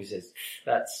probably says,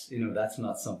 that's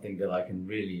not something that I can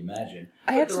really imagine.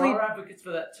 But there are advocates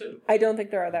for that too. I don't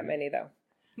think there are that many, though.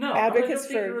 No, advocates I don't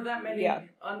think there are that many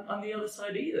on the other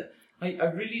side either. I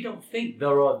really don't think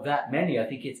there are that many. I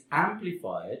think it's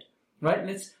amplified, right?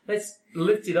 Let's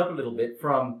lift it up a little bit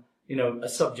from, a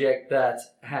subject that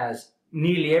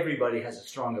nearly everybody has a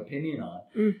strong opinion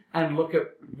on, and look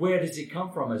at where does it come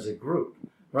from as a group,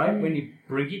 right? When you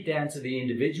bring it down to the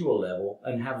individual level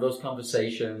and have those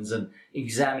conversations and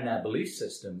examine our belief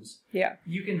systems,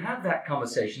 you can have that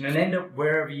conversation and end up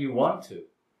wherever you want to.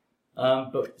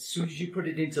 But as soon as you put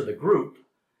it into the group,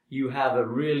 you have a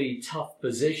really tough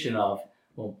position of,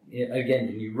 well, again,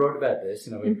 and you wrote about this,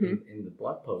 in the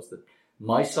blog post, that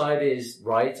my side is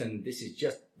right and this is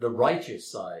just the righteous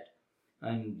side.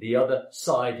 And the other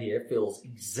side here feels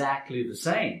exactly the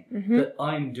same, that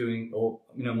I'm doing, or,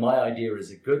 my idea is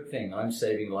a good thing. I'm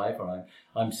saving life or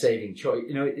I'm saving choice.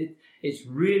 It's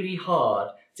really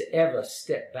hard to ever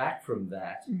step back from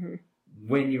that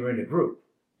when you're in a group,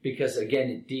 because again,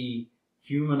 it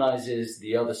dehumanizes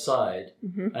the other side,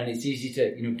 and it's easy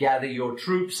to, gather your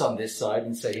troops on this side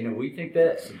and say, we think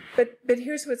this. But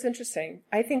here's what's interesting.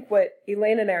 I think what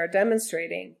Elaine and I are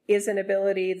demonstrating is an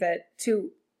ability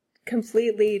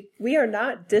we are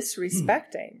not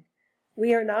disrespecting.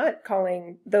 We are not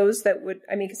calling those that would,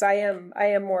 because I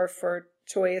am more for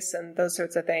choice and those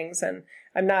sorts of things. And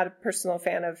I'm not a personal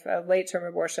fan of late-term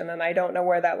abortion, and I don't know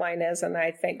where that line is. And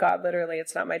I thank God, literally,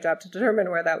 it's not my job to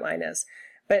determine where that line is.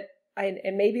 But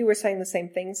and maybe we're saying the same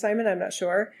thing, Simon, I'm not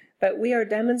sure. But we are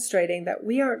demonstrating that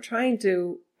we aren't trying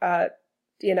to,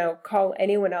 call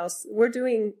anyone else.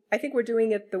 I think we're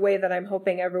doing it the way that I'm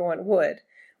hoping everyone would.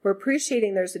 We're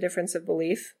appreciating there's a difference of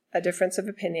belief, a difference of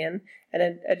opinion,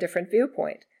 and a different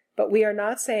viewpoint. But we are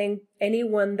not saying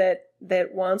anyone that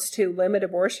wants to limit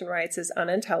abortion rights is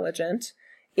unintelligent,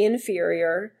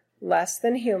 inferior, less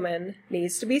than human,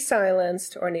 needs to be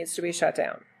silenced, or needs to be shut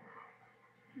down.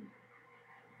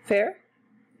 Fair?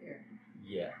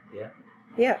 Yeah.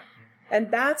 Yeah. And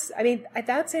that's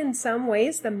in some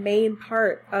ways the main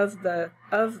part of the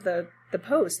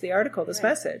post, the article, this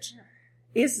message.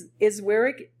 Is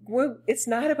where it's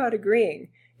not about agreeing.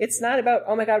 It's not about,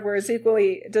 oh my God, we're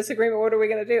equally disagreement. What are we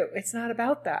going to do? It's not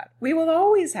about that. We will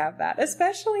always have that,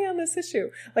 especially on this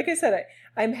issue. Like I said,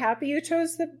 I'm happy you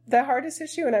chose the hardest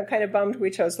issue, and I'm kind of bummed we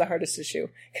chose the hardest issue,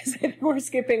 because we're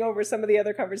skipping over some of the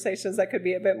other conversations that could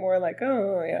be a bit more like,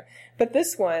 oh yeah. But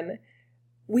this one,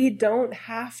 we don't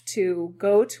have to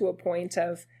go to a point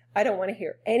of, I don't want to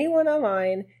hear anyone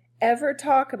online ever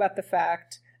talk about the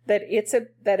fact that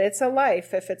it's a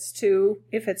life if it's 2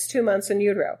 months in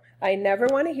utero. I never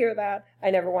want to hear that. I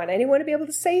never want anyone to be able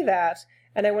to say that.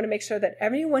 And I want to make sure that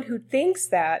everyone who thinks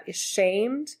that is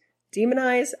shamed,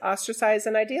 demonized, ostracized,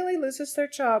 and ideally loses their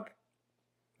job.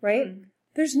 Right?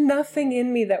 There's nothing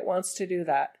in me that wants to do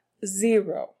that.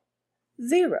 Zero.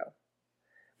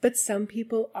 But some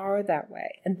people are that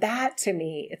way. And that, to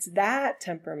me, it's that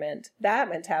temperament, that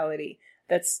mentality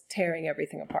that's tearing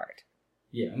everything apart.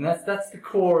 Yeah, and that's the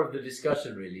core of the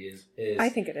discussion, really. Is I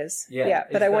think it is. Yeah,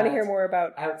 but I want to hear more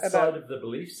about outside of the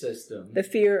belief system, the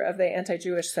fear of the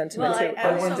anti-Jewish sentiment. Well,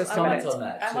 I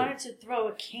wanted to throw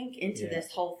a kink into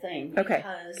this whole thing. Okay,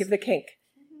 give the kink.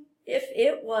 If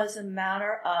it was a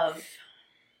matter of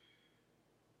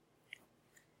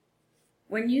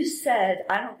when you said,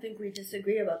 I don't think we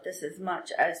disagree about this as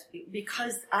much as,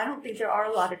 because I don't think there are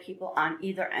a lot of people on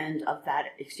either end of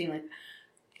that extreme. Like,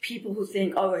 people who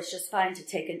think, oh, it's just fine to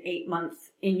take an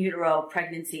 8-month in utero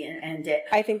pregnancy and end it.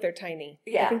 I think they're tiny.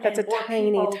 Yeah, I think that's a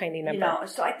tiny, people, tiny number. You know,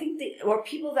 so I think or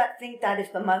people that think that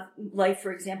if the life,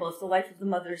 for example, if the life of the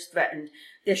mother is threatened,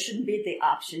 there shouldn't be the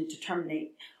option to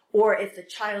terminate. Or if the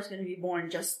child's going to be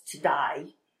born just to die,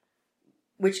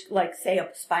 which, like, say a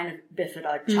spina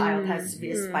bifida child has to be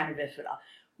a spina bifida,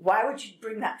 why would you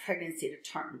bring that pregnancy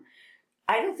to term?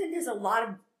 I don't think there's a lot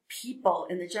of people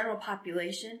in the general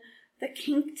population. The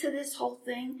kink to this whole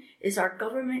thing is our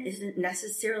government isn't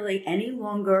necessarily any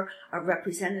longer a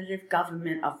representative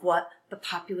government of what the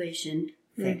population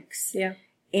thinks. Yeah.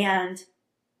 And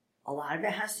a lot of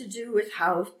it has to do with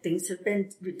how things have been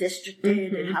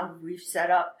redistricted and how we've set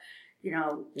up, you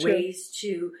know, ways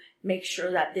to make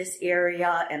sure that this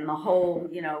area and the whole,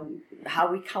 you know,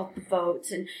 how we count the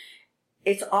votes. And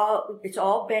it's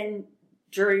all been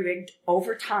jury-rigged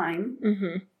over time.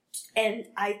 Mm-hmm. And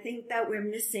I think that we're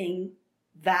missing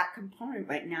that component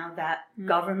right now, that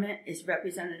government is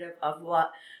representative of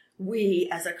what we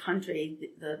as a country,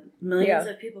 the millions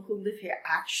of people who live here,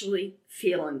 actually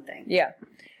feel and think. Yeah.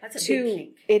 That's a big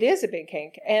kink. It is a big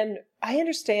kink. And I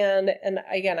understand, and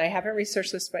again, I haven't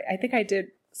researched this, but I think I did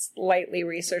slightly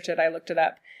research it. I looked it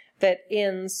up, that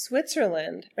in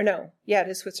Switzerland, it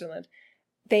is Switzerland,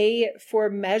 they, for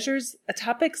measures,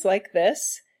 topics like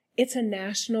this, it's a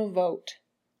national vote.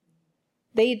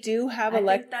 They do have I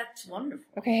think that's wonderful.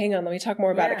 Okay, hang on. Let me talk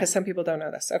more about it because some people don't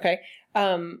know this. Okay.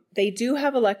 They do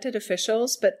have elected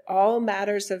officials, but all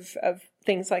matters of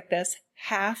things like this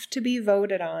have to be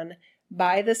voted on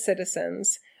by the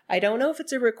citizens. I don't know if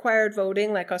it's a required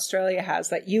voting like Australia has,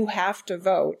 that you have to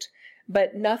vote,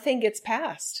 but nothing gets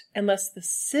passed unless the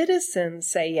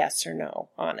citizens say yes or no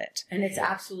on it. And it's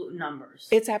absolute numbers.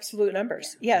 It's absolute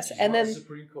numbers. Yeah. Yes. And then the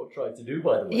Supreme Court tried to do,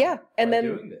 by the way. Yeah. And then,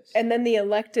 doing this. and then the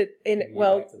elected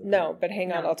but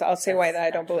hang on. I'll say why that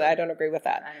I don't agree with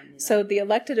that. So the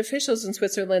elected officials in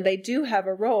Switzerland, they do have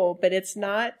a role, but it's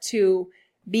not to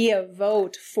be a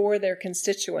vote for their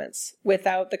constituents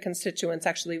without the constituents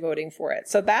actually voting for it.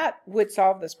 So that would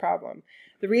solve this problem.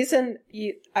 The reason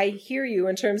I hear you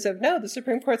in terms of, no, the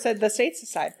Supreme Court said the states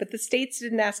decide, but the states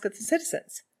didn't ask the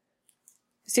citizens.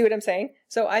 See what I'm saying?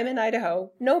 So I'm in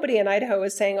Idaho. Nobody in Idaho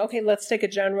is saying, okay, let's take a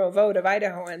general vote of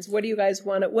Idahoans. What do you guys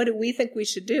want? What do we think we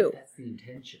should do? That's the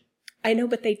intention. I know,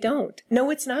 but they don't. No,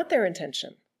 it's not their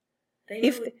intention. They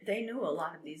knew a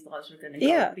lot of these laws were going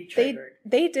to be triggered.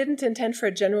 They didn't intend for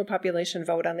a general population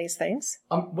vote on these things.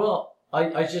 Well,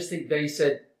 I just think they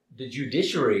said the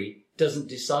judiciary doesn't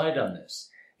decide on this.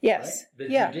 Yes. Right?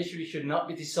 The judiciary should not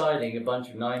be deciding a bunch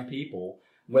of 9 people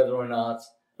whether or not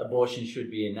abortion should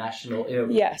be a national,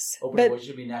 abortion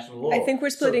should be national law. I think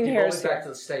we're splitting hairs here. Back to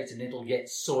the states and it'll get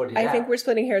sorted out. I think we're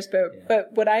splitting hairs,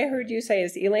 but what I heard you say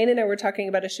is Elaine and I were talking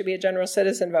about it should be a general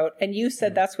citizen vote, and you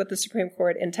said that's what the Supreme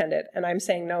Court intended, and I'm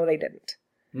saying no, they didn't.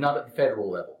 Not at the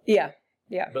federal level. Yeah.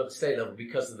 But at the state level,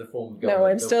 because of the form of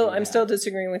government. No, I'm still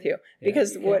disagreeing with you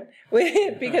because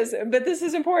but this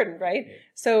is important, right? Yeah.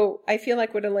 So I feel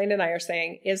like what Elaine and I are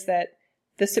saying is that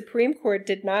the Supreme Court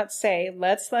did not say,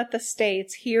 let's let the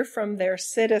states hear from their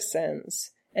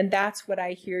citizens. And that's what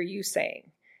I hear you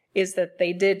saying, is that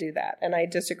they did do that. And I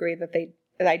disagree that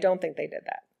I don't think they did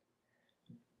that.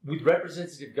 With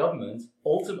representative government,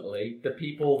 ultimately, the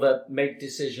people that make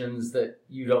decisions that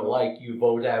you don't like, you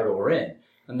vote out or in.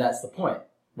 And that's the point,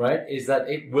 right? Is that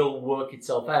it will work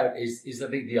itself out, is I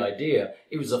think the idea.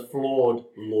 It was a flawed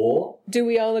law. Do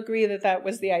we all agree that that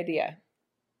was the idea?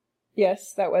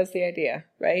 Yes, that was the idea,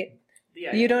 right?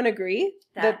 You don't agree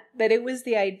that it was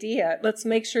the idea? Let's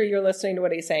make sure you're listening to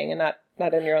what he's saying and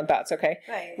not in your own thoughts, okay?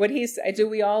 Right. Do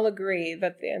we all agree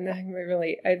that,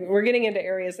 we're getting into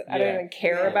areas that I don't even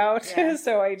care about,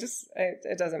 so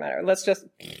it doesn't matter. Let's just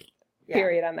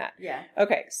period on that. Yeah.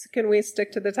 Okay, so can we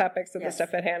stick to the topics of the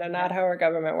stuff at hand and not how our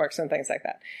government works and things like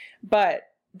that? But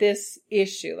this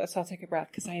issue, let's all take a breath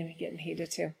because I am getting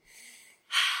heated too.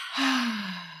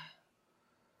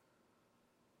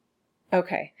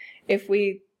 Okay, if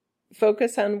we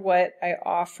focus on what I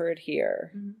offered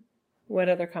here, what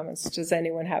other comments does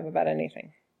anyone have about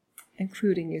anything?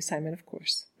 Including you, Simon, of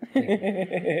course.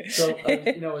 So,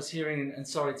 I was hearing, and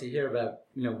sorry to hear about,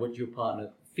 what your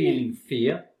partner, feeling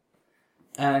fear.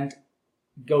 And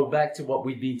go back to what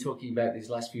we've been talking about these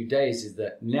last few days, is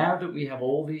that now that we have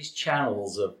all these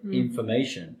channels of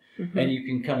information, and you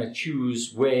can kind of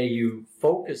choose where you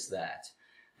focus that,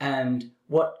 and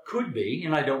what could be,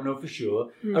 and I don't know for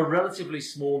sure, a relatively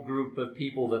small group of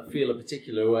people that feel a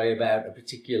particular way about a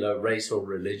particular race or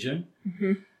religion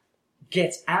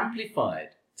gets amplified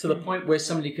to the point where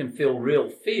somebody can feel real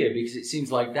fear because it seems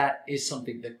like that is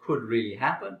something that could really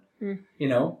happen. You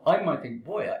know, I might think,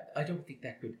 boy, I don't think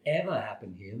that could ever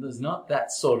happen here. There's not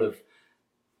that sort of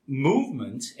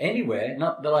movement anywhere,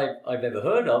 not that I've ever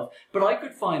heard of, but I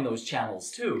could find those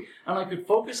channels too, and I could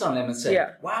focus on them and say,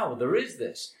 wow, there is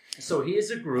this. So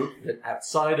here's a group that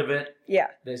outside of it,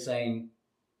 they're saying...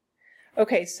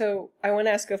 Okay, so I want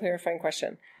to ask a clarifying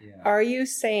question. Yeah. Are you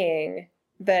saying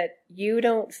that you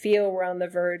don't feel we're on the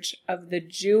verge of the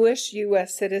Jewish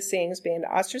U.S. citizens being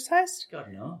ostracized?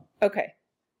 God, no. Okay.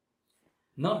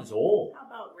 Not at all. How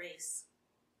about race?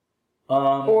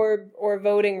 Or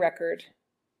voting record?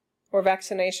 Or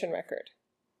vaccination record?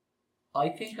 I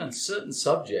think on certain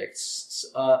subjects,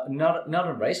 not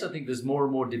on race. I think there's more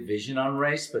and more division on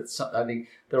race, but I think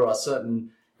there are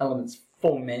certain elements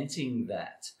fomenting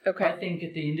that. Okay. I think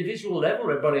at the individual level,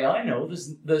 everybody I know,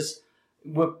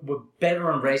 we're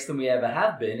better on race than we ever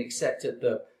have been, except at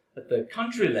the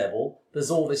country level,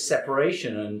 there's all this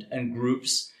separation and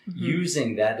groups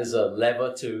using that as a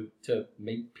lever to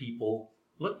make people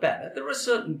look bad. There are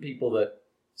certain people that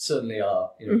certainly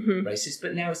are racist,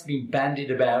 but now it's been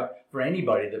bandied about for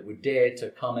anybody that would dare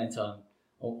to comment on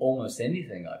almost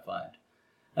anything, I find.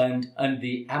 And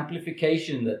the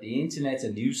amplification that the internet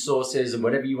and news sources and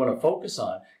whatever you want to focus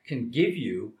on can give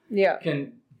you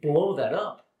can blow that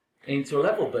up into a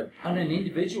level. But on an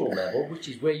individual level, which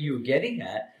is where you're getting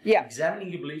at,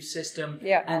 examining your belief system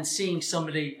and seeing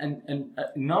somebody and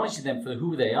acknowledging them for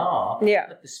who they are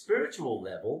at the spiritual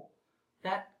level,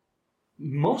 that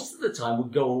most of the time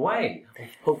would go away.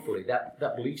 Hopefully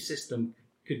that belief system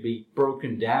could be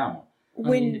broken down on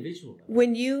the individual level.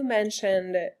 When you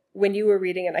mentioned, when you were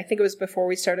reading it, I think it was before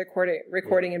we started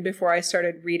recording and before I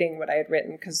started reading what I had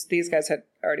written, because these guys had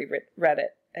already read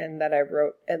it, and that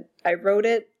I wrote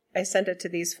it, I sent it to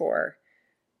these four,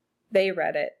 they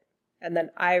read it, and then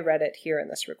I read it here in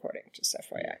this recording, just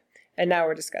FYI. And now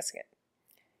we're discussing it.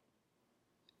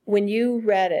 When you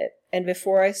read it, and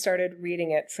before I started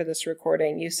reading it for this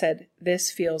recording, you said,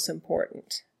 this feels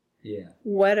important. Yeah.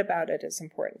 What about it is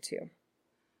important to you?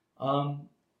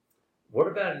 What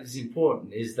about it is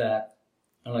important is that,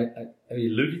 and I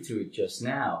alluded to it just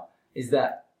now, is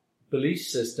that belief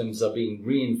systems are being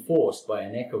reinforced by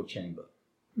an echo chamber.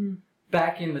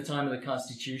 Back in the time of the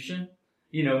Constitution,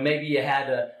 you know, maybe you had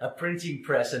a printing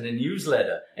press and a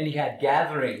newsletter, and you had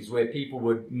gatherings where people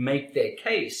would make their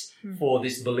case for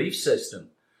this belief system.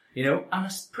 You know, and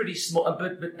it's pretty small,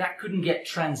 but that couldn't get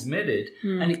transmitted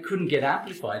and it couldn't get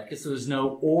amplified because there was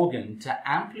no organ to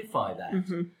amplify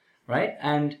that, right?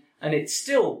 And it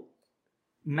still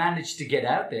managed to get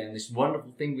out there. And this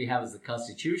wonderful thing we have as the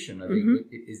Constitution, I think,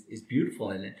 is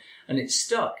beautiful in it, and it's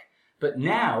stuck. But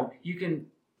now you can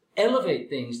elevate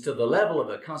things to the level of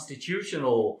a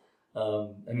constitutional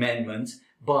amendment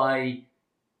by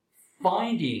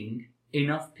finding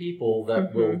enough people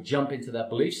that will jump into that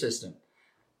belief system.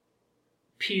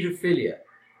 Pedophilia.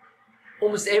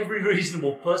 Almost every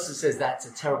reasonable person says that's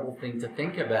a terrible thing to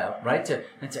think about, right?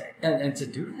 And to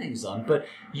do things on. But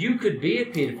you could be a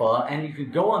pedophile and you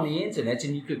could go on the internet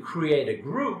and you could create a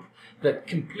group that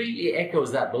completely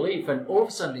echoes that belief, and all of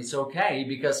a sudden it's okay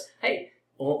because, hey,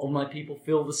 all my people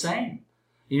feel the same.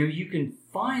 You know, you can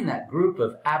find that group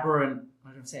of aberrant,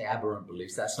 I don't say aberrant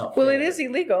beliefs, that's not fair. Well, it is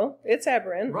illegal. It's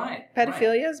aberrant. Right.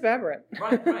 Pedophilia is aberrant.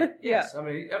 Right, yes. I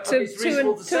mean, it's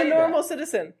reasonable to to say a normal that.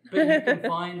 citizen. But you can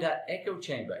find that echo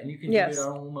chamber, and you can do it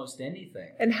on almost anything.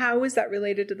 And how is that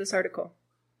related to this article?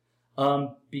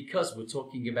 Because we're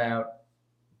talking about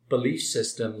belief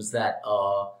systems that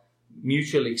are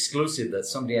mutually exclusive, that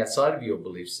somebody outside of your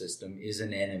belief system is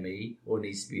an enemy or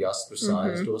needs to be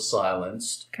ostracized or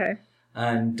silenced. Okay.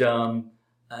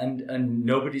 And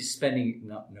nobody's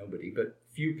not nobody, but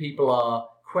few people are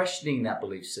questioning that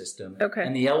belief system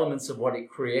and the elements of what it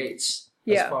creates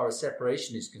as far as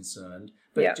separation is concerned,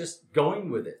 but just going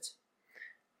with it.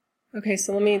 Okay,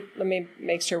 so let me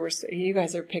make sure you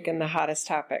guys are picking the hottest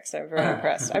topics. I'm very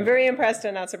impressed. I'm very impressed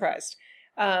and not surprised.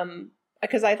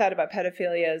 Because I thought about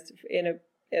pedophilia in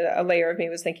a layer of me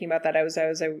was thinking about that.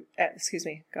 Excuse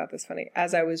me, God, that's funny.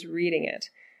 As I was reading it,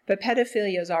 but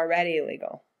pedophilia is already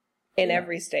illegal in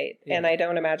every state, and I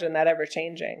don't imagine that ever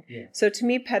changing. Yeah. So to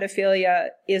me, pedophilia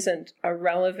isn't a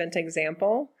relevant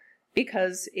example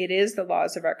because it is the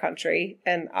laws of our country,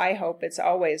 and I hope it's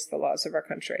always the laws of our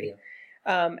country.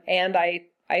 Yeah. And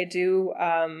I do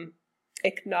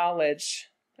acknowledge,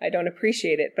 I don't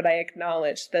appreciate it, but I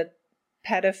acknowledge that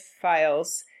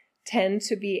pedophiles tend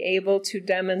to be able to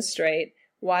demonstrate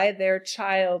why their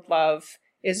child love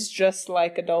is just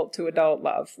like adult to adult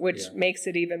love, which makes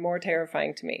it even more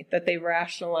terrifying to me, that they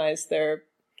rationalize their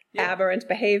aberrant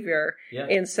behavior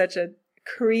in such a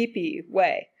creepy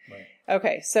way. Right.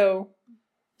 Okay, so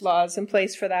laws in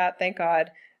place for that. Thank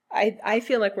God. I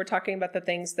feel like we're talking about the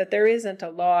things that there isn't a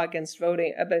law against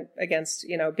voting, against,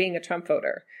 being a Trump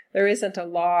voter. There isn't a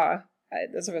law,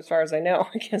 as far as I know,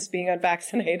 against being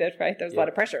unvaccinated, right? There's a lot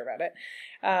of pressure about it.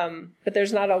 But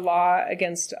there's not a law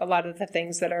against a lot of the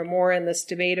things that are more in this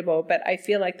debatable. But I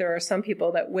feel like there are some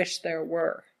people that wish there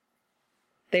were.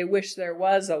 They wish there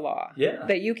was a law. Yeah.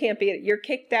 That you can't you're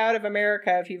kicked out of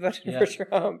America if you voted for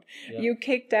Trump. Yeah. You're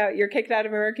kicked out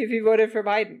of America if you voted for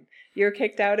Biden. You're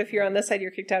kicked out if you're on this side,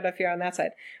 you're kicked out if you're on that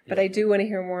side. But I do want to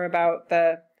hear more about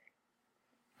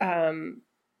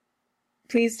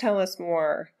please tell us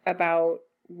more about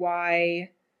why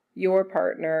your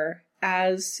partner,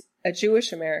 as a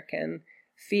Jewish American,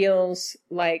 feels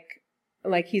like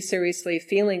he's seriously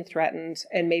feeling threatened,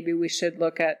 and maybe we should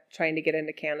look at trying to get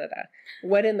into Canada.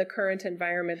 What in the current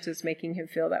environment is making him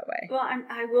feel that way? Well,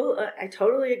 I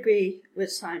totally agree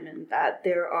with Simon that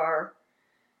there are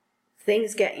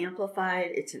things get amplified.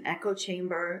 It's an echo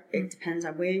chamber. It depends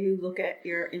on where you look at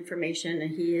your information,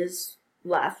 and he is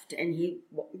left, and he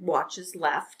watches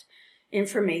left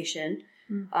information.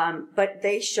 But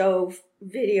they show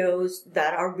videos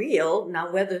that are real.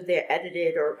 Now, whether they're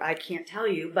edited or I can't tell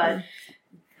you, but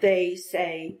they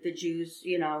say the Jews,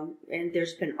 and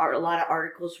there's been a lot of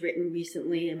articles written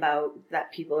recently about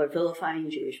that people are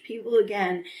vilifying Jewish people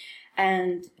again.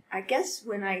 And I guess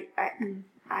when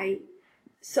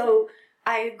so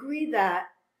I agree that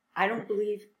I don't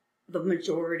believe the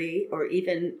majority or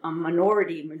even a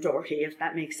minority majority, if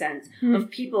that makes sense,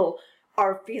 of people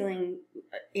are feeling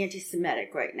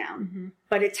anti-Semitic right now.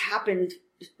 But it's happened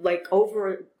like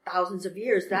over thousands of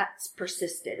years. That's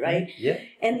persisted, right? Yeah.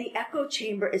 And the echo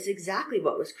chamber is exactly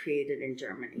what was created in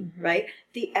Germany, right?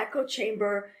 The echo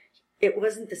chamber, it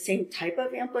wasn't the same type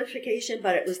of amplification,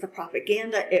 but it was the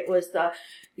propaganda. It was the,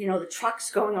 the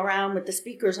trucks going around with the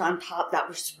speakers on top that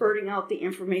were spurting out the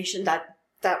information that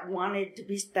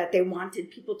they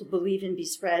wanted people to believe and be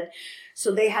spread.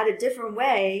 So they had a different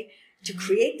way to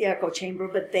create the echo chamber,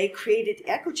 but they created the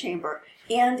echo chamber,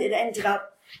 and it ended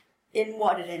up in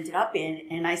what it ended up in.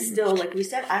 And I still, like we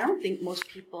said, I don't think most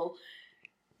people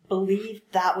believed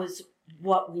that was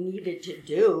what we needed to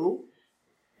do.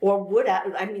 Or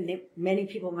many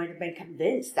people might have been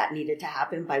convinced that needed to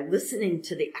happen by listening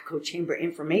to the echo chamber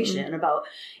information about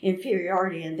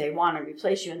inferiority, and they want to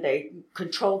replace you, and they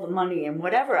control the money, and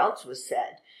whatever else was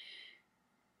said.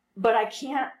 But I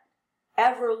can't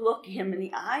ever look him in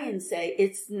the eye and say,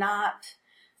 it's not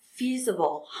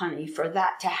feasible, honey, for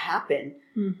that to happen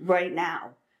right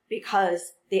now,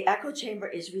 because the echo chamber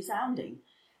is resounding.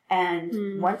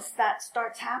 And once that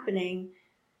starts happening,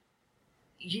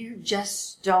 you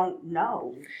just don't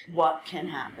know what can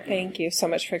happen. Thank you so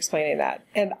much for explaining that.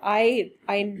 And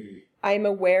I'm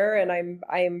aware, and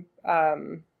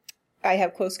I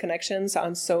have close connections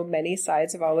on so many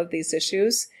sides of all of these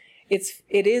issues. It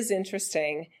is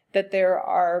interesting that there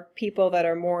are people that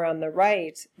are more on the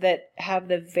right that have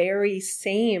the very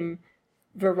same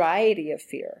variety of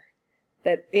fear,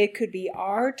 that it could be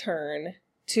our turn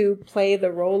to play the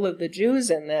role of the Jews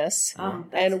in this,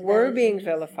 and we're being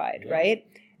vilified, right?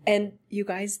 And you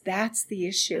guys, that's the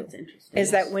issue. That's interesting.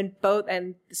 Is that when both,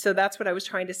 and so that's what I was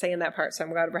trying to say in that part. So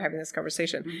I'm glad we're having this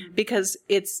conversation, because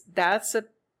that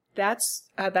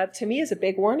to me is a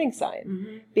big warning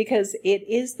sign, because it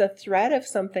is the threat of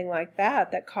something like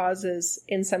that causes,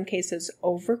 in some cases,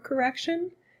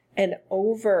 overcorrection and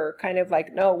over kind of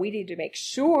like, no, we need to make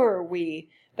sure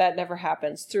that never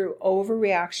happens, through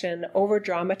overreaction, over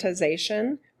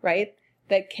dramatization, right?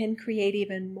 That can create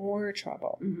even more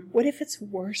trouble. What if it's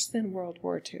worse than World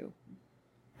War II?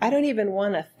 I don't even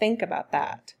want to think about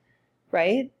that,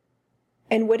 right?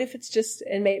 And what if it's just,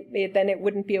 and then it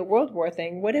wouldn't be a World War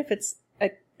thing. What if it's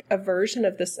a version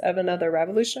of another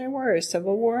Revolutionary War or a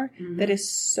Civil War that is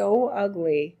so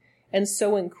ugly and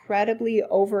so incredibly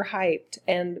overhyped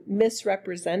and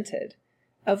misrepresented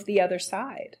of the other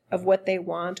side, of what they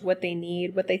want, what they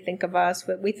need, what they think of us,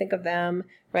 what we think of them,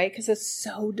 right? Because it's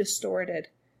so distorted,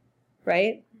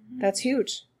 right? That's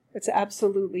huge. It's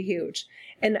absolutely huge.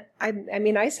 And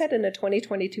I said in a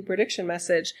 2022 prediction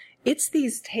message, it's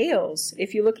these tails.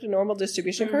 If you look at a normal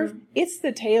distribution curve, it's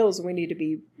the tails we need to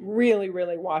be really,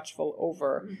 really watchful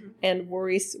over and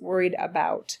worried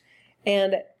about.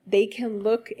 And they can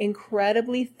look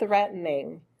incredibly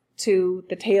threatening to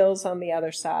the tails on the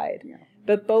other side. Yeah.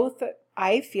 But both,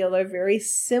 I feel, are very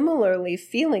similarly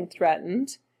feeling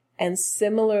threatened and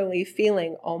similarly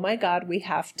feeling, oh my God, we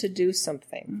have to do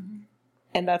something.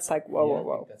 And that's like,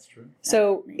 whoa. That's true.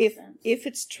 So if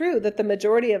it's true that the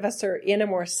majority of us are in a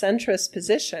more centrist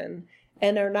position,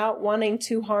 and are not wanting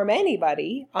to harm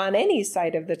anybody on any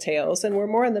side of the tails. And we're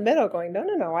more in the middle going,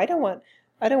 no, I don't want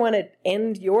to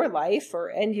end your life or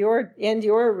end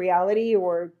your reality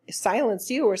or silence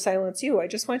you. I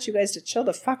just want you guys to chill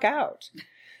the fuck out.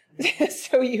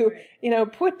 So you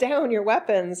put down your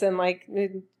weapons and like,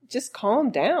 just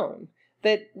calm down.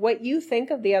 That what you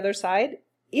think of the other side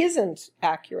isn't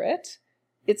accurate.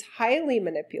 It's highly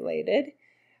manipulated.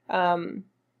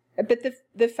 But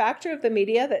the factor of the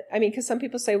media because some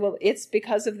people say, well, it's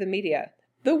because of the media.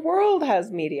 The world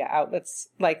has media outlets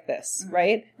like this,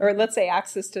 right? Or let's say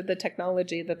access to the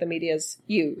technology that the medias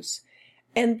use.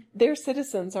 And their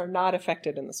citizens are not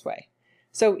affected in this way.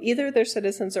 So either their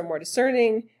citizens are more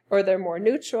discerning, or they're more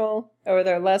neutral, or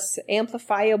they're less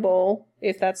amplifiable,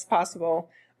 if that's possible,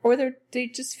 or they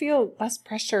just feel less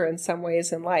pressure in some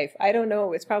ways in life. I don't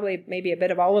know. It's probably maybe a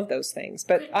bit of all of those things,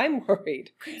 but I'm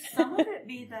worried. Could some of it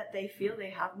be that they feel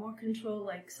they have more control?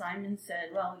 Like Simon said,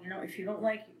 well, if you don't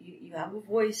like it, you have a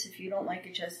voice. If you don't like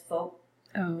it, just vote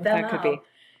them that could out. be.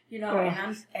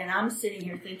 And I'm sitting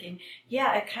here thinking,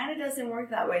 yeah, it kind of doesn't work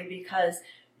that way because,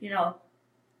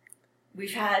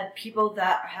 we've had people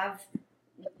that have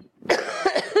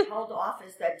held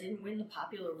office that didn't win the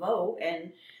popular vote,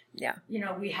 and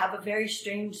we have a very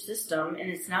strange system, and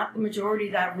it's not the majority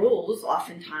that rules.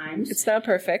 Oftentimes, it's not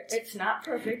perfect. It's not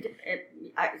perfect.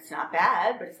 It's not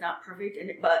bad, but it's not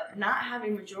perfect. But not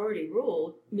having majority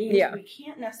rule means we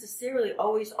can't necessarily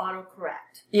always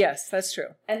autocorrect. Yes, that's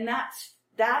true. And that's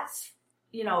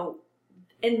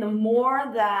and the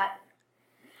more that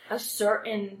a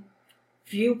certain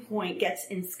viewpoint gets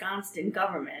ensconced in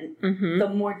government, the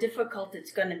more difficult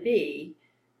it's going to be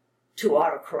to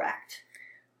autocorrect.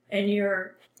 And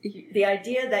the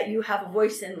idea that you have a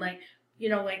voice in, like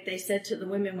they said to the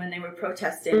women when they were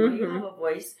protesting, well, you have a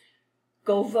voice,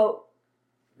 go vote.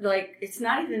 Like, it's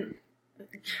not even,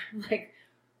 like...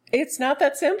 It's not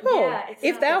that simple. Yeah,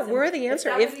 if that were the answer,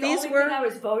 if these were... thing I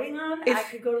was voting on, I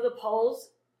could go to the polls.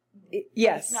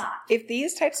 Yes. If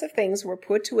these types of things were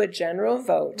put to a general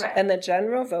vote, and the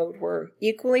general vote were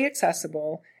equally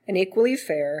accessible and equally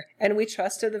fair, and we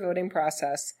trusted the voting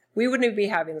process, we wouldn't be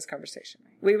having this conversation.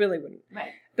 We really wouldn't.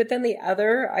 Right. But then the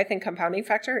other, I think, compounding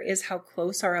factor is how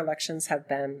close our elections have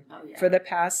been for the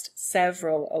past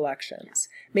several elections.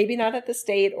 Maybe not at the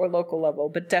state or local level,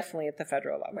 but definitely at the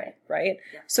federal level, right?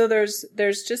 Yeah. So there's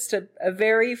just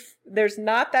there's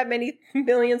not that many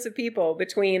millions of people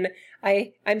between,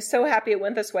 I'm so happy it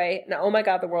went this way, and oh my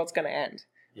God, the world's going to end,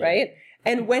 right?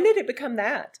 And when did it become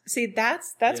that? See,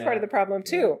 that's part of the problem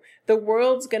too. The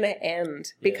world's going to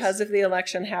end because of the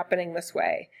election happening this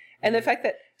way. And the fact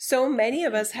that so many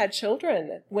of us had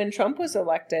children when Trump was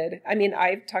elected. I mean,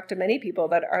 I've talked to many people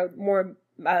that are more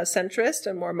centrist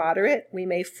and more moderate. We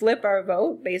may flip our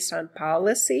vote based on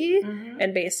policy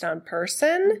and based on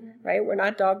person, right? We're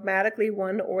not dogmatically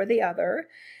one or the other.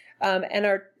 And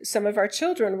some of our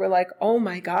children were like, oh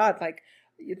my God, like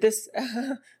this,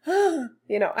 my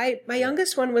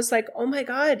youngest one was like, oh my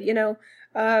God,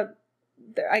 I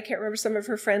can't remember some of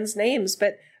her friends' names,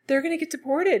 but they're going to get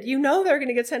deported. They're going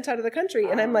to get sent out of the country.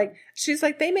 And I'm like, she's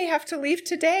like, they may have to leave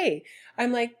today.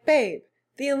 I'm like, babe,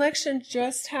 the election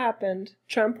just happened.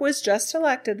 Trump was just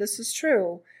elected. This is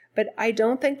true. But I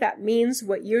don't think that means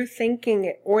what you're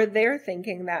thinking or they're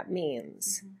thinking that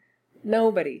means.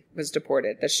 Nobody was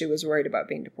deported that she was worried about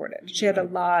being deported. She had a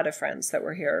lot of friends that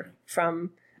were here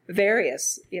from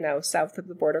various, south of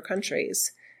the border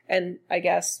countries. And I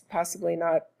guess possibly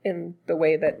not in the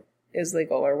way that is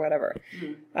legal or whatever.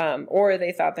 Or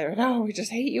they thought we just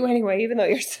hate you anyway, even though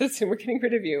you're a citizen, we're getting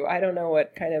rid of you. I don't know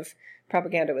what kind of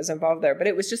propaganda was involved there, but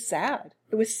it was just sad.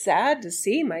 It was sad to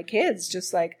see my kids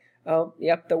just like, oh,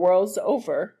 yep, the world's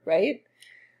over, right?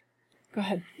 Go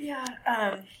ahead. Yeah,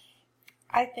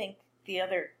 I think the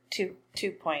other two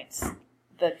points,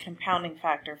 the compounding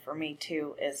factor for me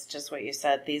too is just what you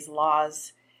said, these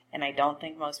laws. And I don't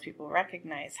think most people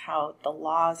recognize how the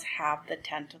laws have the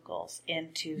tentacles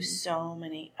into so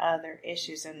many other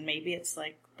issues. And maybe it's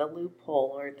like the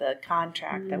loophole or the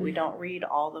contract that we don't read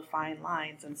all the fine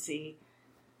lines and see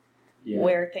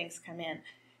where things come in.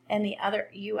 And the other,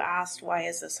 you asked, why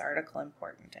is this article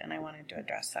important? And I wanted to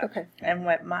address that. Okay. And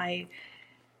why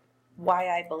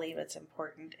I believe it's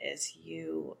important is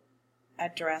you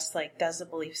address, like, does a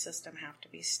belief system have to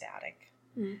be static?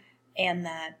 And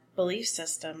that belief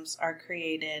systems are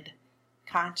created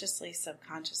consciously,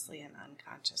 subconsciously, and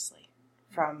unconsciously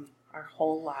from our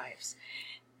whole lives.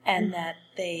 And that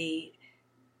they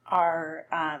are,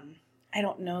 I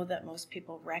don't know that most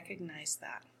people recognize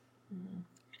that.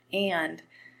 And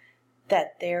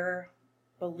that their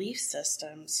belief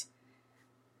systems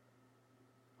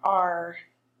are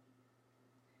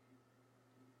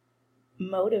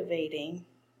motivating,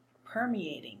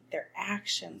 permeating their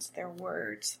actions, their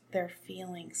words, their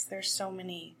feelings. There's so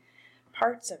many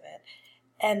parts of it,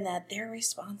 and that they're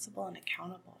responsible and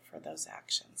accountable for those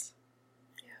actions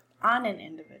on an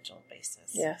individual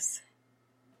basis. Yes.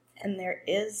 And there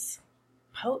is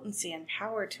potency and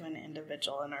power to an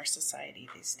individual in our society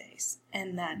these days.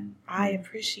 And that I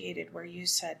appreciated where you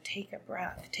said, take a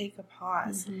breath, take a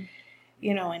pause.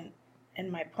 You know,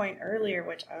 and my point earlier,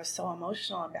 which I was so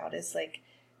emotional about, is like,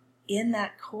 in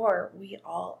that core, we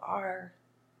all are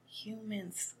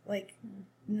humans. Like,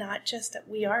 not just that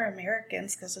we are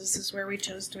Americans, because this is where we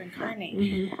chose to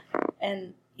incarnate.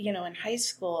 And, you know, in high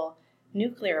school,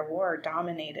 nuclear war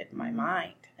dominated my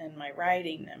mind and my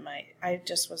writing, and I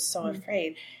just was so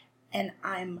afraid. And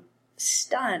I'm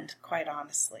stunned, quite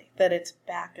honestly, that it's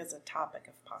back as a topic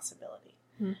of possibility.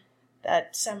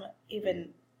 That some even,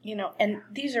 you know, and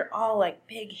these are all like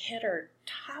big hitter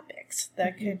topics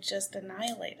that could just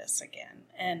annihilate us again.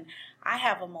 And I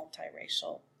have a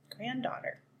multiracial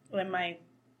granddaughter. When my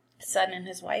son and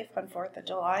his wife on 4th of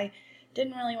July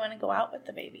didn't really want to go out with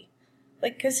the baby.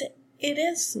 Like, because it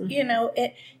is, you know,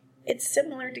 it's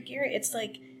similar to Gary. It's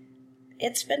like,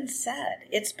 it's been said,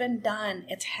 it's been done,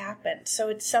 it's happened. So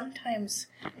it's sometimes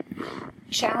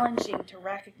challenging to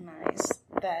recognize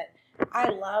that I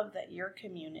love that your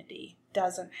community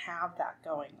doesn't have that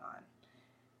going on.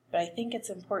 But I think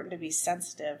it's important to be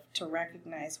sensitive to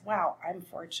recognize, wow, I'm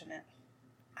fortunate.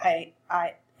 I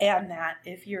am that.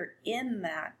 If you're in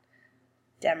that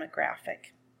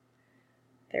demographic,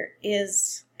 there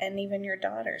is, and even your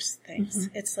daughter's things.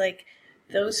 It's like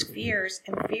those fears,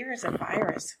 and fear is a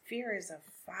virus. Fear is a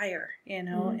fire, you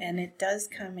know, and it does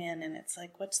come in, and it's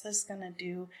like, what's this going to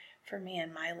do for me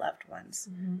and my loved ones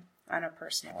on a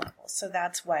personal level? So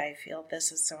that's why I feel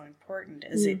this is so important,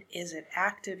 is it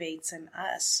activates in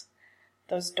us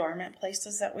those dormant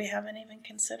places that we haven't even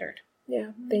considered.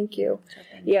 Yeah, thank you.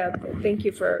 Thank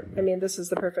you for, I mean, this is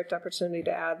the perfect opportunity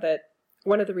to add that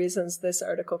one of the reasons this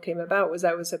article came about was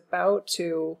I was about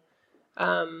to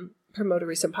promote a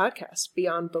recent podcast,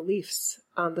 Beyond Beliefs,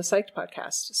 on the Psyched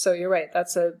podcast. So you're right.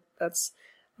 That's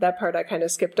that part I kind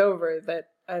of skipped over,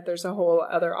 that there's a whole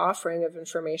other offering of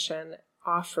information,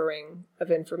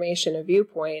 a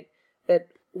viewpoint, that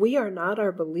we are not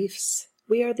our beliefs.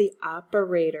 We are the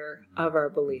operator of our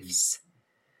beliefs.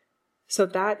 So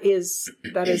that is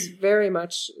very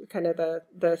much kind of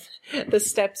the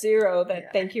step zero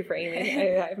that, thank you for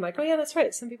Amy. I'm like, oh yeah, that's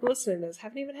right. Some people listening to this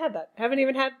haven't even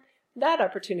had that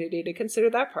opportunity to consider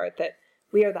that part, that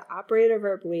we are the operator of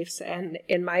our beliefs. And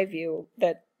in my view,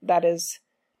 that is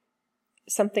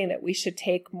something that we should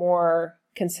take more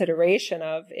consideration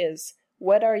of, is,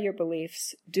 what are your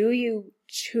beliefs? Do you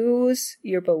choose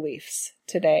your beliefs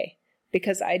today?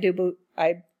 Because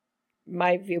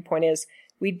my viewpoint is,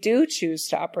 we do choose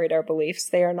to operate our beliefs.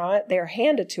 They are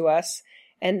handed to us.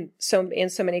 And so in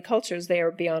so many cultures, they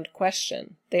are beyond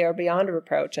question. They are beyond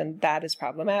reproach. And that is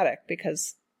problematic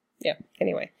because,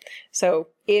 anyway. So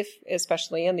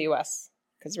especially in the U.S.,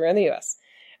 because we're in the U.S.,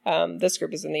 this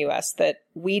group is in the U.S., that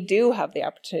we do have the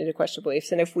opportunity to question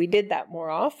beliefs. And if we did that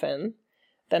more often,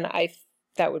 then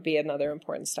that would be another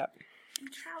important step. I'm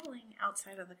traveling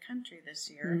outside of the country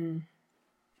this year.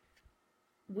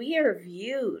 We are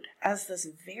viewed as this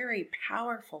very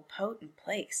powerful, potent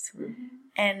place.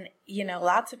 And,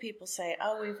 lots of people say,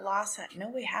 oh, we've lost that. No,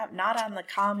 we have not, on the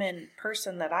common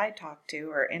person that I talk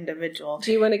to or individual.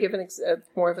 Do you want to give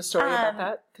more of a story about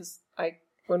that? Because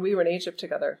when we were in Egypt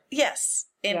together. Yes,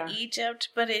 Egypt,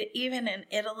 but even in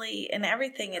Italy and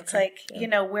everything, it's like,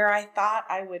 where I thought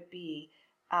I would be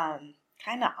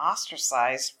kind of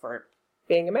ostracized for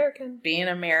being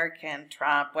American,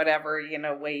 Trump, whatever,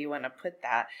 way you want to put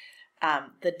that,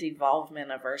 the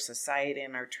devolvement of our society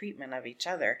and our treatment of each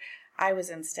other. I was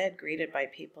instead greeted by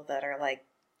people that are like,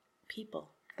 people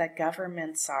that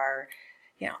governments are,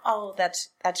 oh, that's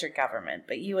your government.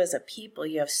 But you as a people,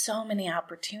 you have so many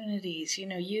opportunities.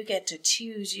 You get to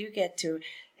choose, you get to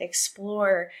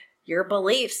explore your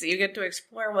beliefs. You get to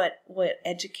explore what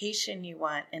education you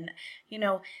want. And,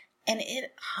 and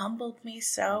it humbled me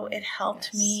so. It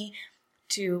helped me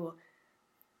to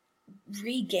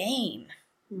regain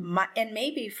and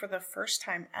maybe for the first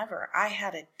time ever, I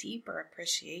had a deeper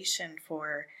appreciation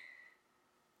for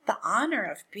the honor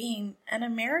of being an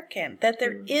American, that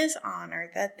there is honor,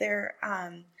 that there,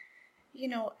 I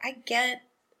get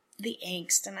the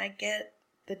angst and I get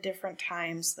the different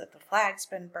times that the flag's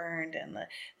been burned and the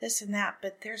this and that,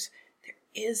 but there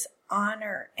is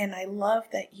honor. And I love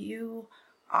that you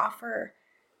offer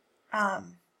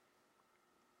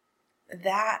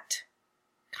that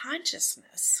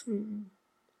consciousness,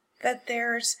 that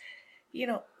there's,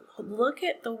 look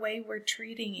at the way we're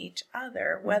treating each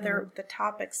other, whether the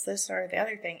topic's this or the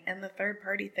other thing. And the third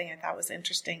party thing I thought was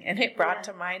interesting. And it brought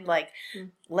to mind,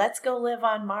 let's go live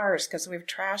on Mars because we've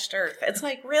trashed Earth. It's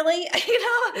like, really?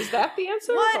 Is that the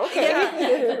answer? What? Okay.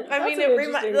 Yeah. I mean, it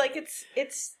reminds,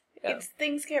 it's Yeah.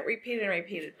 things get repeated and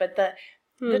repeated. But the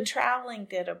traveling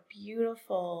did a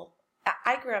beautiful...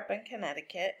 I grew up in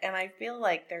Connecticut, and I feel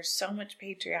like there's so much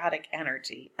patriotic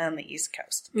energy on the East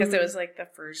Coast because it was like the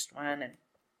first one, and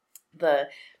the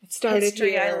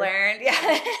history I learned.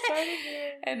 Yeah.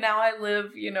 And now I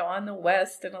live, on the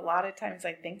West, and a lot of times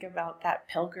I think about that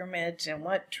pilgrimage and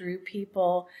what drew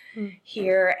people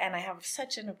here, and I have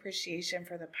such an appreciation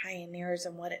for the pioneers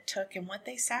and what it took and what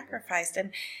they sacrificed.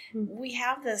 And we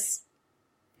have this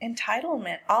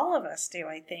entitlement, all of us do,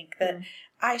 I think, that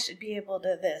I should be able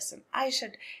to this, and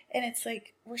it's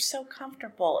like, we're so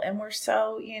comfortable, and we're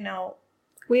so,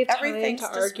 we have time everything's to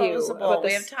argue disposable. about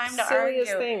We have time to argue.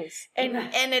 Things.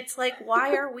 And it's like,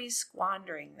 why are we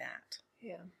squandering that?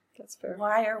 Yeah, that's fair.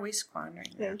 Why are we squandering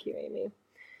that? Thank you, Amy.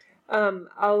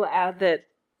 I'll add that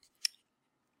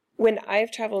when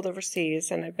I've traveled overseas,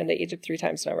 and I've been to Egypt 3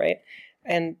 times now, right?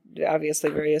 And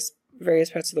obviously various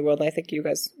parts of the world, and I think you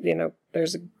guys,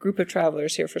 there's a group of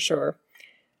travelers here for sure.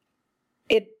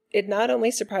 It not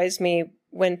only surprised me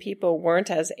when people weren't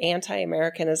as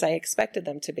anti-American as I expected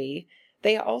them to be,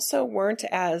 they also weren't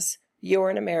as, you're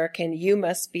an American, you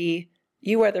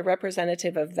are the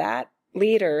representative of that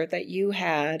leader that you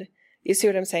had. You see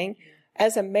what I'm saying?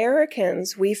 As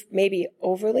Americans, we've maybe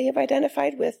overly have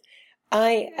identified with,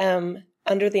 I am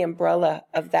under the umbrella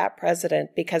of that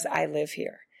president because I live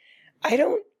here.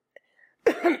 I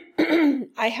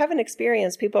haven't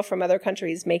experienced people from other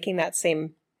countries making that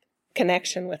same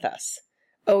connection with us.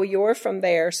 Oh, you're from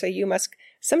there, so you must...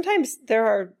 Sometimes there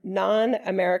are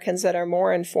non-Americans that are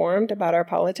more informed about our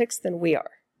politics than we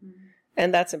are.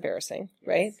 And that's embarrassing,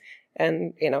 right?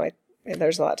 And,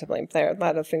 there's a lot to blame there, a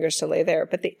lot of fingers to lay there.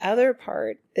 But the other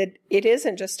part, it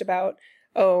isn't just about,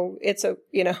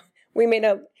 we may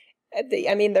not...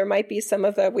 there might be some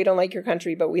of the, we don't like your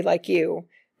country, but we like you.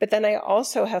 But then I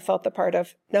also have felt the part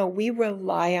of, no, we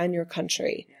rely on your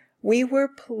country. We were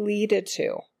pleaded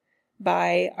to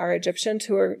by our Egyptian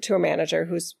tour manager,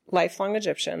 who's lifelong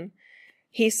Egyptian.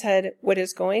 He said, what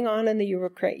is going on in the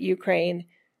Ukraine,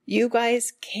 you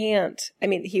guys can't,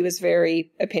 he was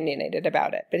very opinionated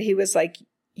about it, but he was like,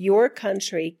 your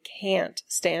country can't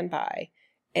stand by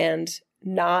and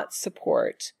not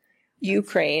support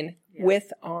Ukraine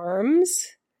with arms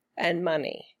and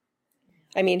money.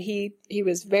 He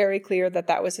was very clear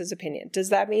that was his opinion. Does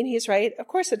that mean he's right? Of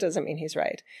course it doesn't mean he's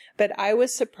right. But I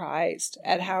was surprised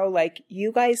at how,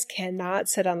 you guys cannot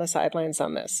sit on the sidelines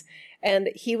on this.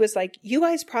 And he was like, you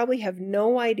guys probably have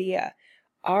no idea.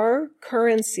 Our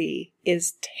currency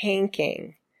is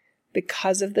tanking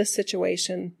because of the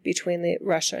situation between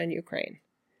Russia and Ukraine.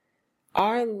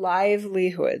 Our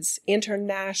livelihoods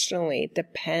internationally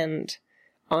depend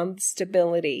on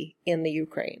stability in the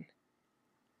Ukraine.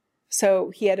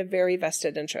 So he had a very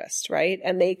vested interest, right?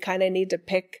 And they kind of need to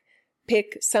pick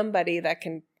somebody that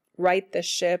can right the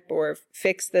ship or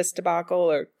fix this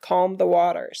debacle or calm the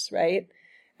waters, right?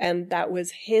 And that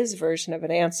was his version of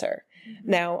an answer.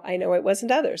 Mm-hmm. Now, I know it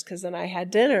wasn't others, because then I had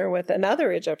dinner with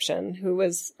another Egyptian who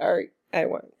was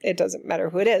it doesn't matter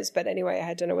who it is, but anyway, I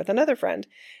had dinner with another friend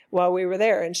while we were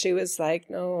there, and she was like,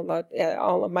 no,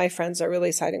 all of my friends are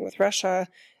really siding with Russia.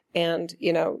 And,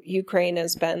 Ukraine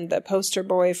has been the poster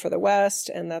boy for the West,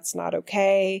 and that's not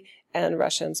okay. And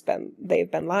they've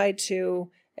been lied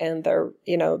to, and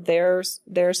their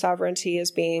sovereignty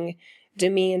is being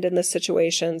demeaned in this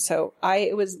situation. So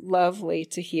it was lovely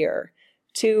to hear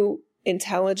 2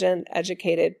 intelligent,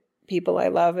 educated people I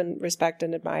love and respect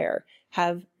and admire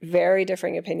have very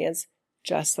differing opinions,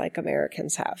 just like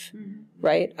Americans have,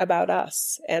 right? About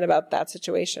us and about that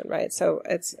situation, right? So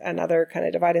it's another kind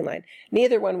of dividing line.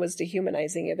 Neither one was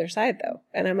dehumanizing either side, though.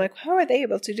 And I'm like, how are they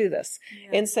able to do this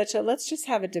in such a, let's just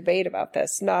have a debate about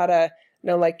this, not a,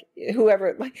 like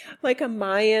a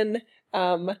Mayan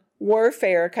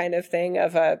warfare kind of thing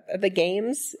of the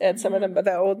games at some of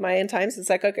the old Mayan times. It's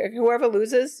like, okay, whoever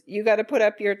loses, you got to put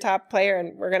up your top player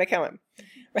and we're going to kill him.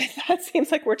 Right? That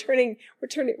seems like we're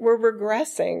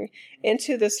regressing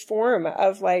into this form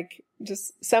of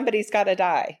just somebody's got to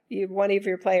die. One of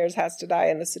your players has to die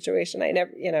in this situation.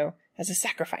 As a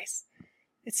sacrifice.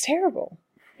 It's terrible.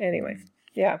 Anyway,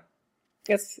 yeah,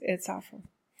 it's awful.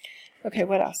 Okay,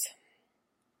 what else?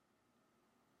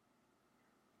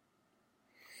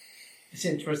 It's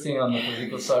interesting on the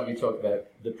political side. We talk about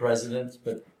the president,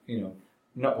 but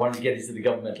not wanting to get into the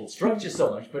governmental structure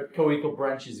so much, but co-equal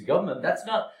branches of government. That's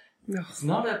not No. It's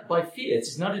not by fear.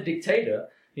 It's not a dictator,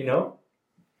 you know.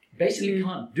 Basically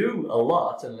can't do a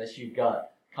lot unless you've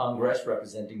got Congress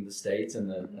representing the states and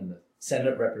the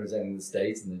Senate representing the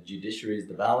states and the judiciary is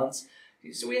the balance.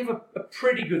 So we have a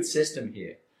pretty good system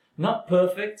here. Not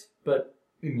perfect, but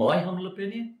in my humble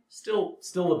opinion, still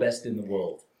the best in the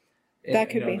world. That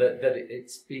could be. That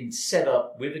it's been set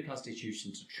up with the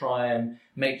Constitution to try and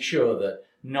make sure that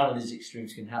none of these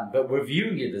extremes can happen. But we're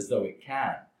viewing it as though it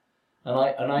can. And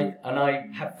I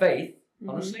have faith,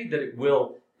 honestly, that it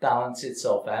will balance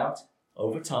itself out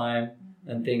over time,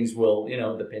 and things will,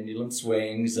 the pendulum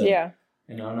swings. And,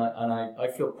 and I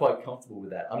feel quite comfortable with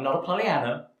that. I'm not a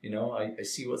Pollyanna, I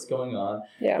see what's going on,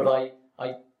 but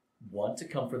I want to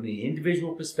come from the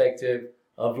individual perspective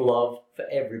of love for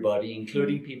everybody,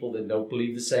 including people that don't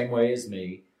believe the same way as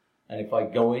me. And if I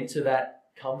go into that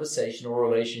conversation or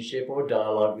relationship or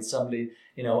dialogue with somebody,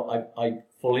 I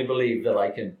fully believe that I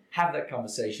can have that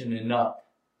conversation and not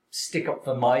stick up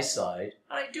for my side.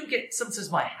 And I do get, sometimes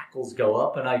my hackles go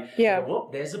up and I go,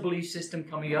 whoop, there's a belief system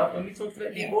coming up. And we talked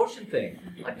about the abortion thing.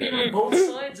 I've been on both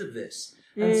sides of this.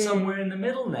 And somewhere in the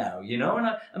middle now,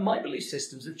 and my belief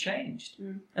systems have changed.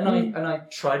 And I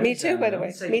try to... Me too, by the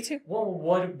way. Say, Me too. Well,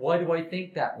 why do I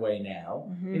think that way now?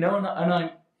 And I'm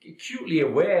acutely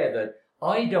aware that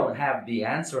I don't have the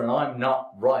answer and I'm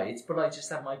not right, but I just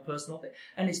have my personal thing.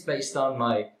 And it's based on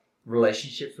my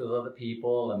relationships with other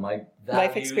people and my values,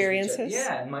 life experiences.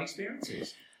 And my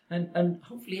experiences. And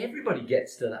hopefully everybody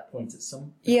gets to that point at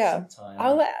some time.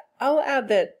 I'll add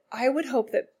that I would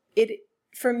hope that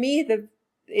for me,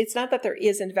 it's not that there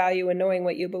isn't value in knowing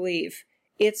what you believe.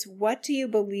 It's what do you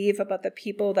believe about the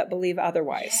people that believe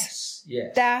otherwise?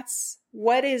 Yes. That's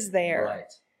what is there.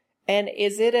 Right. And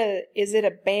is it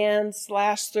a band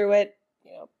slash through it,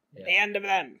 the end of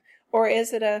them? Or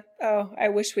is it I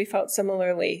wish we felt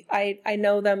similarly. I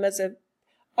know them as a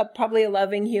probably a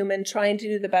loving human trying to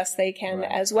do the best they can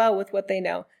as well with what they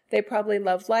know. They probably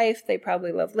love life. They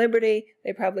probably love liberty.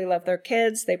 They probably love their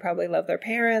kids. They probably love their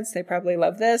parents. They probably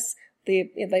love this.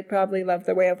 They probably love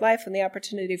their way of life and the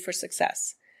opportunity for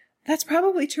success. That's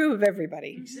probably true of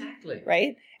everybody. Exactly.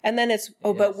 Right? And then it's,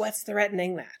 but what's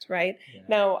threatening that, right? Yeah.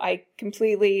 Now, I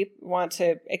completely want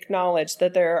to acknowledge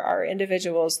that there are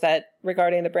individuals that,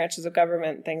 regarding the branches of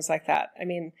government, things like that. I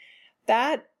mean,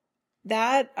 that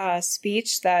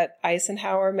speech that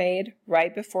Eisenhower made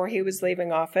right before he was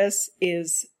leaving office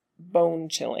is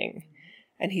bone-chilling.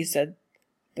 And he said,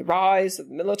 the rise of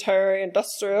the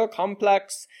military-industrial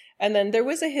complex. And then there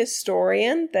was a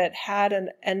historian that had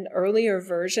an earlier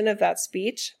version of that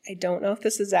speech. I don't know if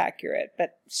this is accurate,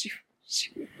 but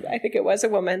I think it was a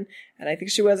woman, and I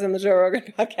think she was in the Joe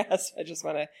Rogan podcast. I just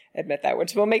want to admit that,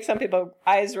 which will make some people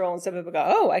eyes roll and some people go,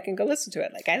 oh, I can go listen to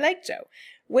it. Like, I like Joe.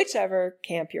 Whichever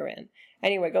camp you're in.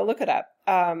 Anyway, go look it up.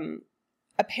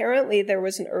 Apparently, there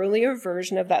was an earlier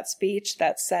version of that speech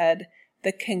that said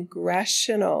the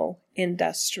congressional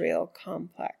industrial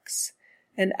complex.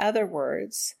 In other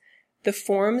words, the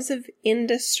forms of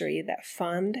industry that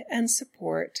fund and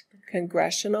support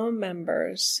congressional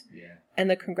members, and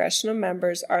the congressional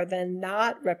members are then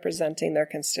not representing their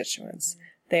constituents.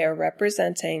 They are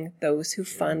representing those who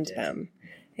fund them.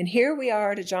 And here we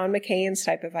are to John McCain's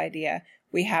type of idea.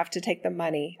 We have to take the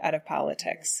money out of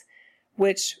politics,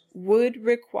 which would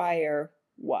require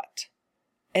what?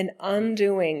 An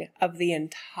undoing of the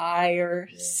entire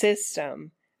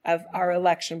system of our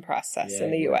election process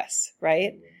in the U.S.,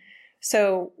 right?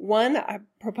 So one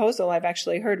proposal I've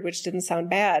actually heard, which didn't sound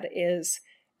bad, is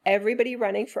everybody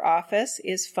running for office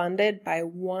is funded by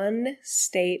one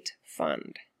state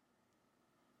fund.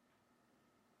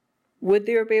 Would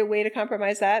there be a way to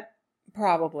compromise that?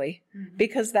 Probably.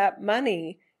 Because that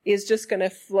money is just going to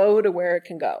flow to where it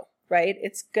can go, right?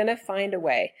 It's going to find a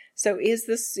way. So is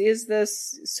the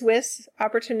Swiss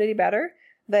opportunity better?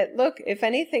 That, look, if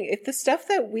anything, if the stuff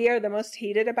that we are the most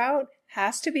heated about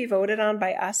has to be voted on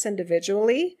by us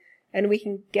individually, and we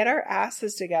can get our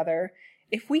asses together,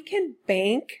 if we can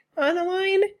bank on a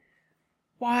line,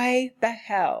 why the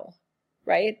hell,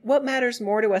 right? What matters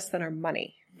more to us than our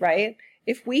money, right?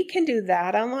 If we can do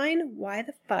that online, why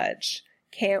the fudge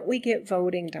can't we get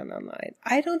voting done online?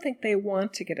 I don't think they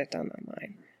want to get it done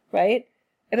online, right?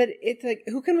 But it's like,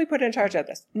 who can we put in charge of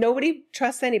this? Nobody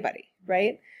trusts anybody,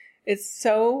 right? It's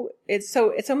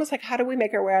almost like, how do we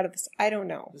make our way out of this? I don't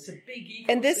know. It's a big ecosystem.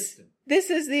 And this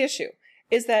is the issue,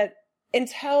 is that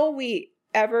until we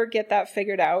ever get that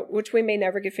figured out, which we may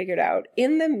never get figured out,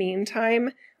 in the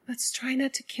meantime, let's try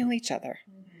not to kill each other,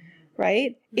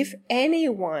 right? If any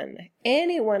one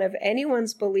of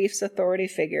anyone's beliefs, authority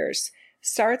figures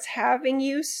starts having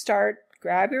you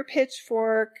grab your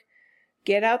pitchfork,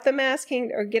 get out the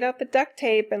masking or get out the duct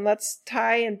tape and let's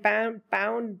tie and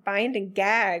bind and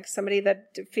gag somebody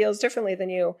that feels differently than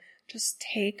you. Just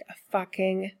take a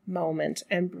fucking moment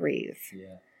and breathe.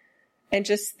 Yeah. And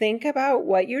just think about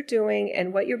what you're doing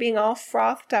and what you're being all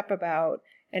frothed up about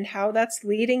and how that's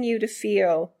leading you to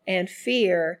feel and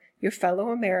fear your fellow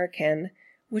American,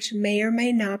 which may or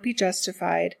may not be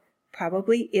justified,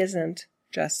 probably isn't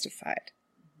justified.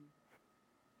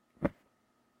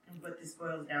 And what this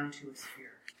boils down to is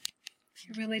fear.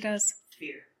 It really does.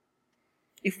 Fear.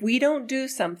 If we don't do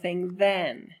something,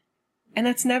 then, and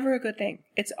that's never a good thing.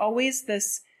 It's always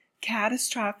this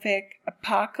catastrophic,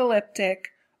 apocalyptic,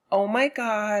 oh my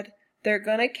God, they're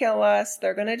going to kill us.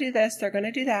 They're going to do this. They're going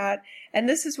to do that. And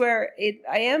this is where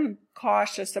I am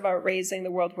cautious about raising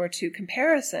the World War II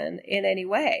comparison in any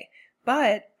way.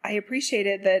 But I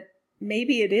appreciated that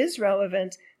maybe it is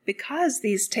relevant because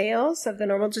these tales of the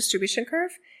normal distribution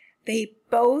curve, they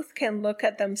both can look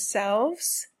at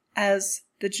themselves as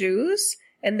the Jews,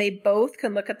 and they both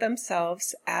can look at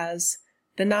themselves as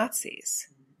the Nazis.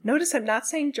 Notice I'm not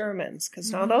saying Germans,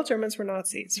 because not all Germans were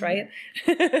Nazis, right?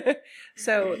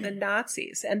 So the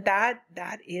Nazis, and that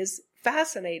is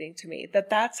fascinating to me,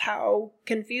 that's how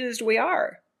confused we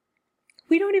are.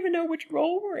 We don't even know which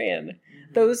role we're in.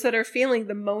 Mm-hmm. Those that are feeling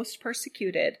the most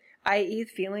persecuted, i.e.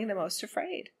 feeling the most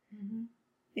afraid. Mm-hmm.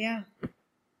 Yeah.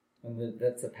 And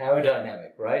that's a power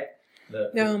dynamic, right?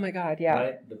 Oh my God, yeah.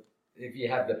 Right? If you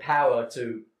have the power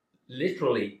to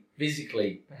literally,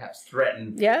 physically, perhaps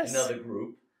threaten another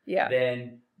group,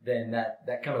 then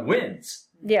that kind of wins.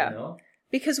 Yeah. You know?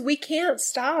 Because we can't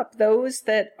stop those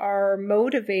that are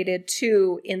motivated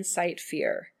to incite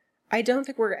fear. I don't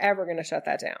think we're ever going to shut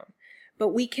that down. But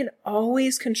we can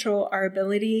always control our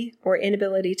ability or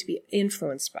inability to be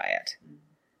influenced by it.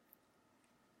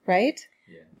 Right?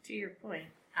 Yeah. To your point,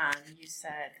 you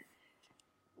said,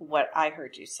 what I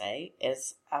heard you say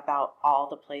is about all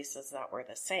the places that were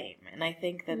the same. And I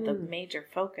think that the major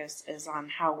focus is on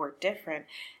how we're different.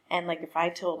 And like if I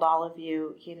told all of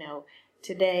you,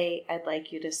 today I'd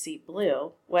like you to see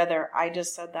blue, whether I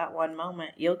just said that one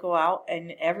moment, you'll go out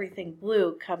and everything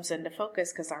blue comes into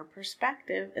focus because our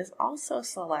perspective is also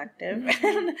selective.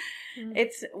 And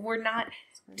we're not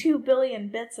 2 billion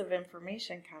bits of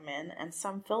information come in and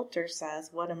some filter says,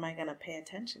 what am I going to pay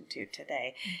attention to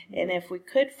today? And if we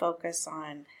could focus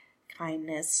on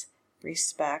kindness,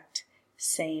 respect,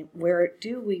 where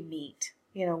do we meet?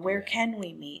 Where can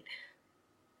we meet?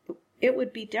 It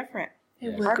would be different.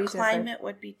 Our climate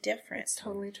would be different. It's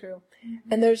totally true.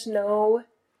 And there's no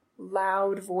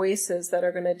loud voices that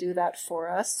are going to do that for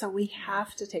us. So we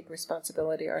have to take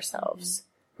responsibility ourselves,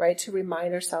 right? To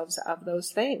remind ourselves of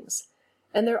those things.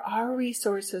 And there are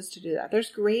resources to do that.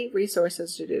 There's great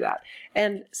resources to do that.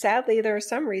 And sadly, there are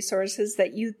some resources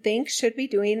that you think should be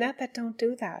doing that don't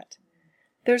do that.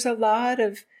 There's a lot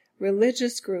of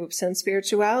religious groups and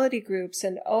spirituality groups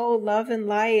and love and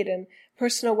light and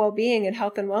personal well-being and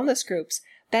health and wellness groups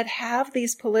that have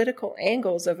these political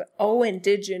angles of, and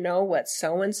did you know what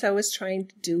so-and-so is trying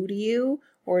to do to you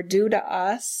or do to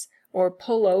us or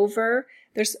pull over?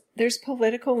 There's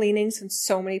political leanings in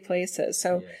so many places.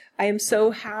 So I am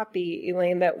so happy,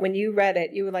 Elaine, that when you read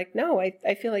it, you were like, no,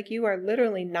 I feel like you are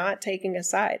literally not taking a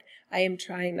side. I am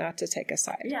trying not to take a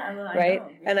side. Yeah, well, right? I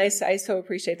know. And I so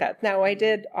appreciate that. Now, I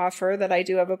did offer that I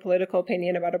do have a political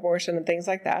opinion about abortion and things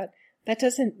like that. That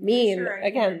doesn't mean,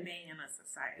 again, being in a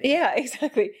society. Yeah,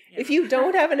 exactly. Yeah. If you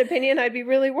don't have an opinion, I'd be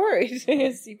really worried.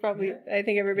 You probably, I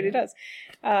think everybody does.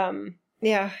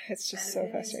 It's just so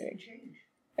frustrating.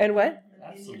 And what?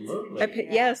 Absolutely.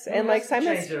 Yes, and like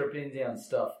Simon change their opinion on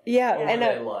stuff. Yeah, and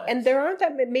and there aren't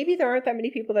that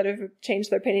many people that have changed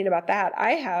their opinion about that.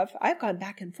 I've gone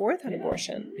back and forth on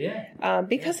abortion. Yeah.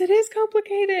 Because it is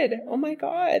complicated. Oh my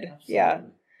God. Absolutely. Yeah.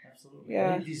 Absolutely.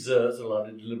 Yeah. And it deserves a lot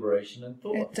of deliberation and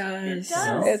thought. It does. It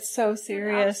does. It's so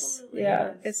serious. It absolutely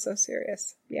does. It's so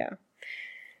serious. Yeah.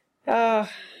 Oh,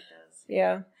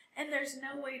 yeah. And there's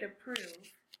no way to prove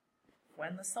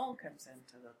when the soul comes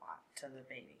into to the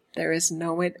baby. There is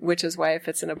no way, which is why it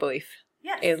fits in a belief.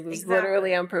 Yes, it is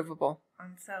literally unprovable.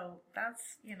 And so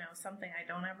that's, something I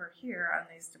don't ever hear on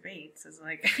these debates is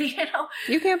like,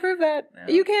 You can't prove that.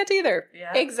 No. You can't either.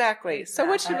 Yeah. Exactly. So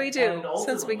what should we do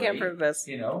since we can't prove this?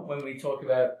 When we talk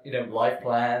about, life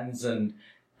plans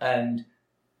and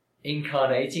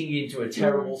incarnating into a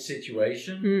terrible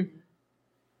situation,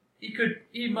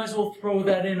 you might as well throw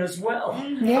that in as well.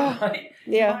 Yeah. Right?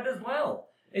 Yeah. You might as well.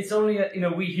 It's only,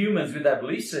 we humans with our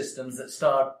belief systems that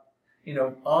start,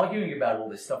 arguing about all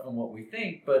this stuff and what we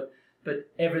think, but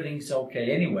everything's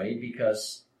okay anyway,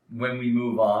 because when we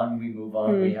move on,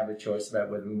 we have a choice about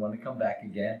whether we want to come back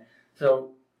again.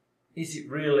 So is it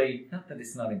really, not that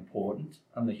it's not important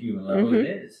on the human level, it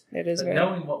is. It is but very.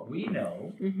 knowing what we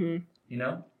know, you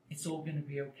know, it's all going to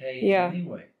be okay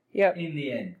anyway. Yep. In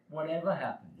the end, whatever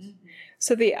happens.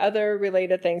 So the other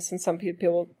related things, and some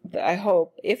people, I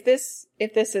hope, if this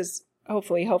is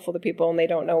hopefully helpful to people and they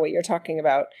don't know what you're talking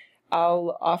about,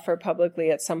 I'll offer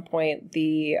publicly at some point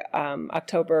the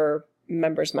October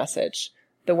members message,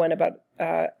 the one about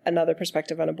another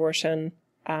perspective on abortion,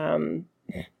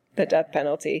 the death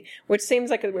penalty, which seems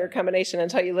like a weird combination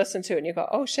until you listen to it and you go,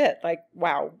 oh shit, like,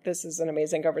 wow, this is an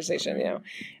amazing conversation, you know.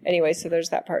 Anyway, so there's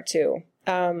that part too.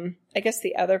 I guess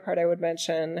the other part I would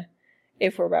mention,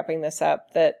 if we're wrapping this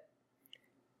up, that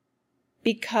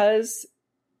because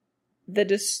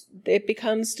it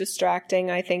becomes distracting,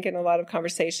 I think, in a lot of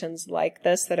conversations like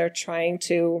this that are trying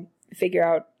to figure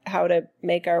out how to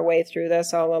make our way through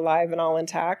this all alive and all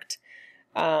intact,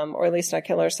 or at least not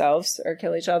kill ourselves or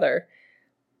kill each other.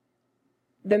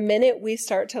 The minute we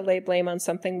start to lay blame on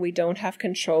something we don't have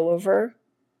control over,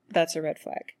 that's a red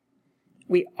flag.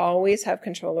 We always have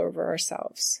control over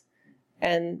ourselves.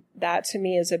 And that to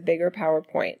me is a bigger power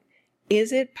point.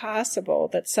 Is it possible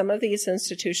that some of these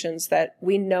institutions that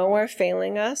we know are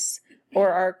failing us or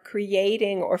are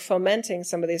creating or fomenting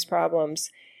some of these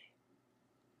problems,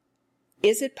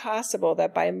 is it possible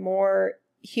that by more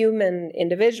human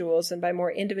individuals and by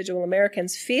more individual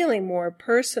Americans feeling more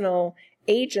personal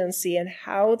agency in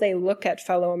how they look at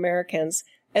fellow Americans,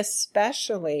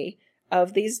 especially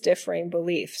of these differing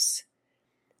beliefs,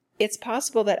 it's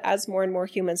possible that as more and more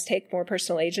humans take more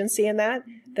personal agency in that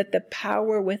the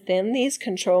power within these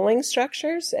controlling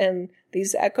structures and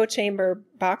these echo chamber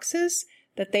boxes,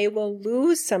 that they will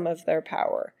lose some of their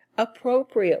power,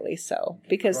 appropriately so,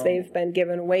 because they've been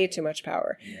given way too much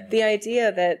power. Yeah. The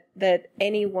idea that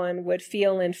anyone would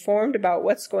feel informed about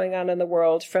what's going on in the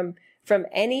world from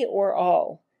any or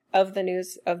all of the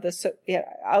news of the,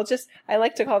 I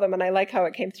like to call them, and I like how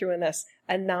it came through in this,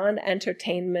 a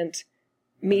non-entertainment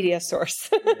media source.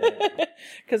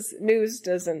 Because news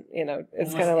doesn't,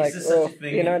 it's kind of like,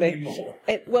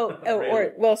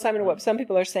 Simon, what some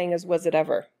people are saying is, was it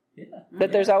ever?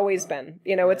 That there's always been,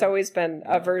 it's always been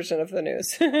a version of the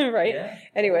news, right? Yeah.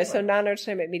 Anyway, so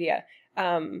non-entertainment media,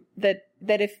 that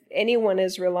if anyone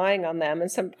is relying on them,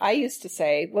 and I used to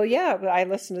say, well, yeah, I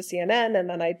listen to CNN and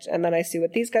then I see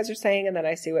what these guys are saying, and then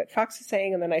I see what Fox is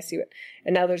saying, and then I see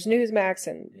and now there's Newsmax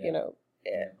and,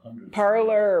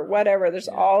 Parler or whatever. There's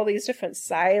all these different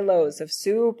silos of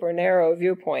super narrow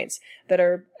viewpoints that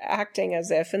are acting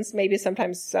as if, and maybe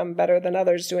sometimes some better than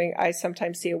others I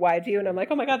sometimes see a wide view and I'm like,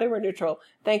 oh my God, they were neutral.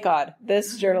 Thank God.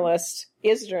 This journalist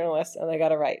is a journalist and they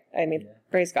got it right. I mean,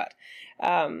 praise God.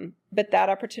 But that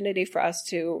opportunity for us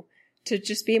to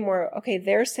just be more, okay,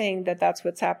 they're saying that that's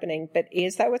what's happening, but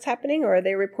is that what's happening? Or are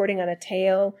they reporting on a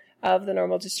tail of the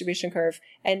normal distribution curve?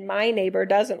 And my neighbor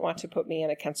doesn't want to put me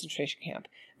in a concentration camp.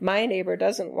 My neighbor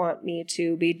doesn't want me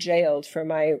to be jailed for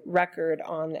my record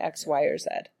on X, Y, or Z.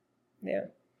 Yeah.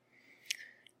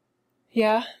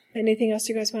 Yeah. Anything else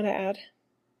you guys want to add?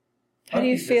 How do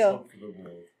you feel?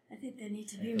 I think there need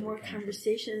to be more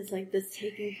conversations like this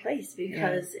taking place,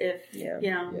 because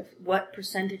what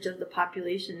percentage of the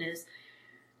population is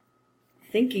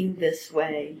thinking this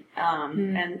way,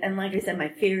 and like I said, my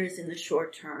fear is in the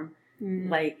short term.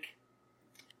 Like,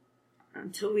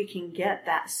 until we can get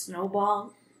that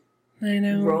snowball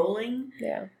rolling,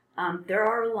 there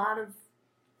are a lot of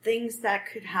things that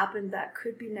could happen that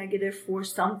could be negative for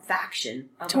some faction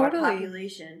of our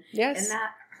population, and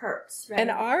that hurts, right?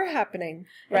 And are happening,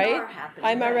 right?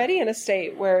 I'm already in a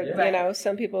state where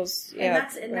some people's and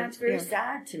that's very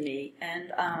sad to me,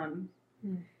 and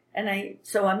I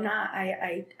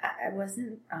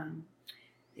wasn't,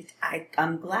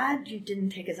 I'm glad you didn't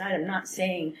take a side. I'm not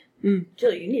saying,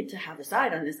 Jill, you need to have a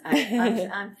side on this.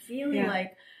 I'm feeling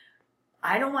like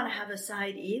I don't want to have a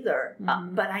side either,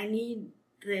 but I need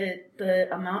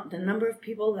the number of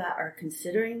people that are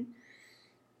considering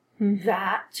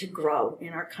that to grow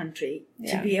in our country,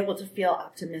 to be able to feel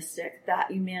optimistic that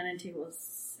humanity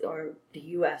or the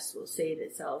U.S. will save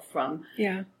itself from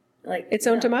like its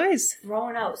own demise.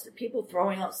 Throwing out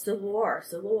civil war,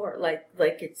 like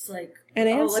it's like an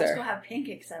answer. Let's go have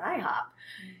pancakes at IHOP.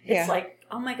 It's like,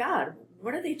 oh my God,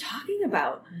 what are they talking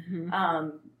about?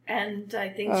 And I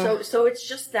think so it's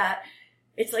just that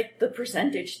it's like the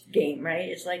percentage game, right?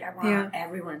 It's like, I want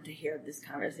everyone to hear this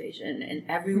conversation and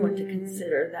everyone to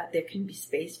consider that there can be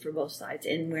space for both sides,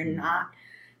 and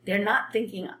they're not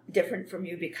thinking different from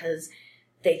you because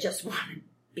they just want to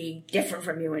be different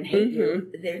from you and hate you.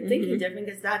 They're thinking different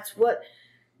because that's what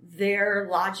their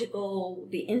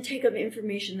the intake of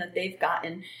information that they've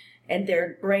gotten and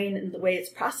their brain and the way it's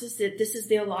processed it, this is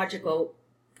their logical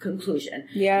conclusion.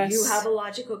 Yes. You have a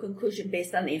logical conclusion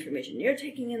based on the information you're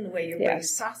taking in, the way your brain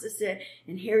Yes. processes it,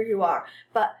 and here you are.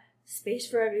 But space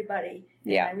for everybody.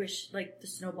 And Yeah. I wish like the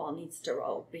snowball needs to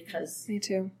roll, because Me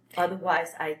too.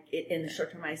 otherwise in the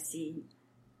short term I see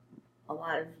a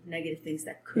lot of negative things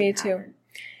that could Me too.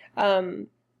 happen.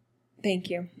 Thank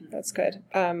you. That's good.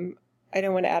 I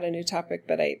don't want to add a new topic,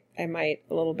 but I might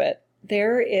a little bit.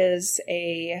 There's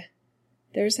a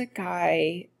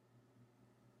guy,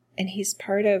 and he's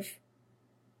part of,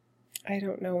 I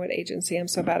don't know what agency. I'm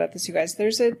so bad at this, you guys.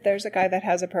 There's a guy that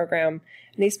has a program,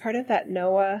 and he's part of that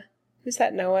NOAA. Who's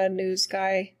that NOAA news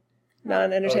guy?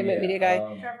 Non-entertainment media guy.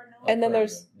 Trevor Noah. And then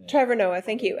there's Trevor Noah,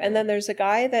 thank you. And then there's a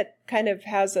guy that kind of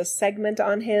has a segment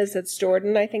on his, it's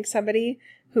Jordan, I think, somebody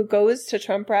who goes to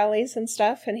Trump rallies and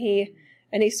stuff, and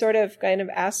he sort of kind of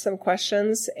asks some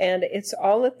questions, and it's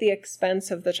all at the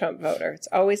expense of the Trump voter. It's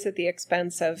always at the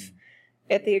expense of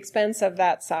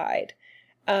that side.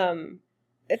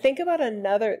 Think about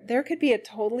there could be a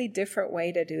totally different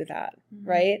way to do that,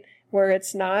 right? Where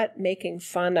it's not making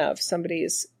fun of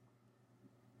somebody's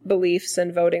beliefs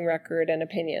and voting record and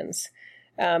opinions.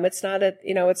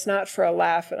 It's not for a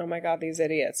laugh and, oh my God, these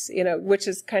idiots, which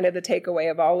is kind of the takeaway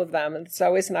of all of them. And it's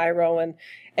always an eye roll.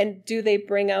 And do they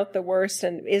bring out the worst?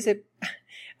 And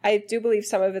I do believe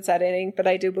some of it's editing, but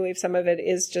I do believe some of it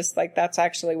is just like, that's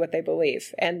actually what they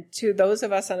believe. And to those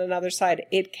of us on another side,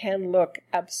 it can look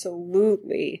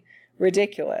absolutely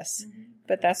ridiculous.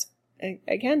 But that's,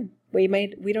 again,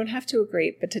 we don't have to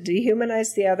agree, but to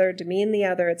dehumanize the other, demean the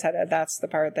other, etc., that's the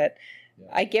part that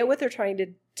I get what they're trying to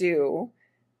do,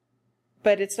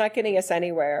 but it's not getting us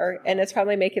anywhere, and it's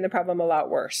probably making the problem a lot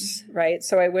worse, right?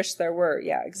 So I wish there were,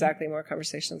 exactly, more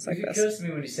conversations like It this. occurs to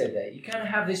me when you said that, you kind of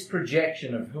have this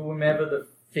projection of whomever the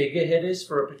figurehead is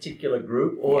for a particular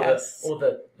group, or Yes.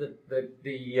 the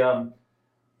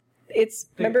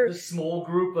small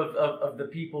group of the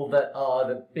people that are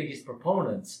the biggest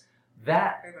proponents.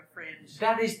 That Or the fringe.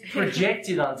 that is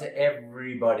projected onto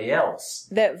everybody else.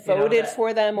 That voted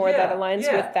for them, or that aligns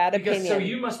Yeah, with that because, opinion. So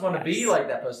you must want to be like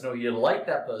that person, or you like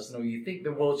that person, or you think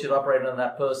the world should operate on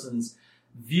that person's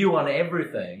view on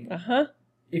everything.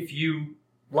 If you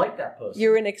like that person,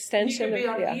 You're an you extension can be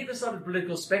of, on either side of the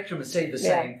political spectrum and say the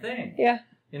same thing. Yeah.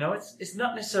 It's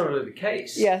not necessarily the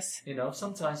case. Yes.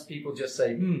 Sometimes people just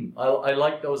say, I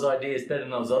like those ideas better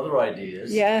than those other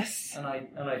ideas. Yes. And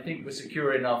I think we're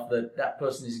secure enough that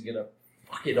person isn't going to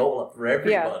fuck it all up for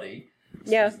everybody.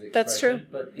 Yeah, Excuse the that's true.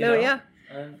 expression,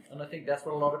 But, And I think that's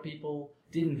what a lot of people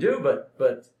didn't do. But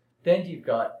then you've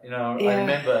got, I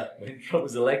remember when Trump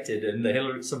was elected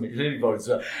and some Hillary voters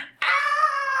were,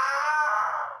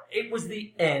 it was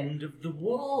the end of the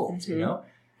world,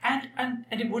 And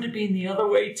it would have been the other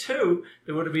way too.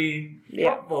 There would have been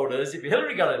Trump voters if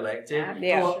Hillary got elected.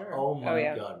 Yeah. Thought, oh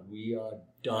my God, we are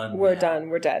done. We're now. done.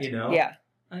 We're dead. Yeah.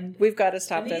 And we've got to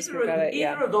stop and this. either We've got to.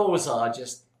 either of those are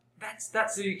just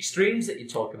that's the extremes that you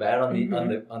talk about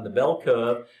on the bell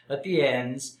curve at the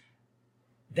ends.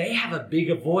 They have a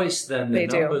bigger voice than the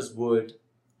numbers would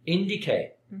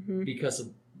indicate because of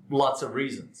lots of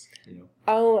reasons.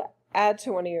 I'll add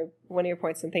to one of your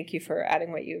points, and thank you for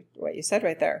adding what you said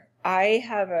right there. I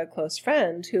have a close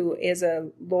friend who is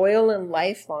a loyal and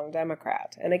lifelong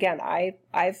Democrat, and again,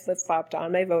 I've flip-flopped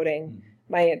on my voting,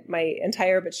 my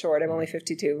entire but short, I'm only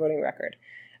 52 voting record,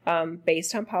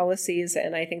 based on policies,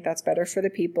 and I think that's better for the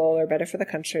people or better for the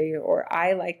country, or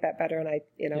I like that better, and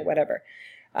whatever.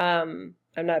 I'm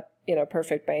not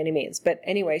perfect by any means, but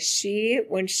anyway,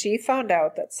 when she found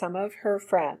out that some of her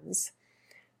friends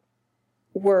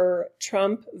were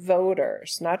Trump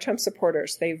voters, not Trump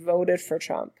supporters. They voted for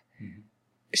Trump.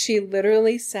 She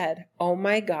literally said, oh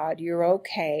my God, you're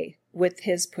okay with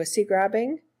his pussy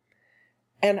grabbing?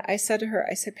 And I said to her,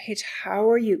 Paige, how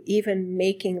are you even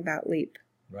making that leap?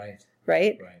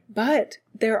 Right? But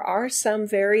there are some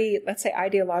very, let's say,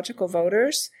 ideological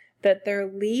voters that their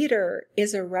leader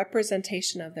is a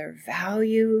representation of their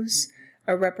values,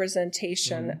 a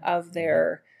representation of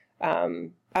their,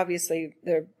 obviously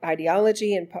their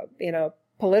ideology and,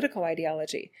 political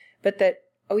ideology, but that,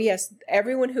 oh yes,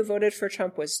 everyone who voted for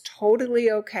Trump was totally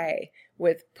okay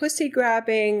with pussy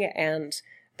grabbing and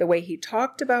the way he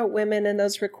talked about women in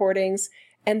those recordings.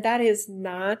 And that is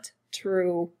not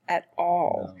true at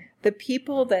all. No. The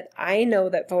people that I know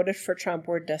that voted for Trump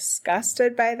were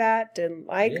disgusted by that, didn't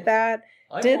like that,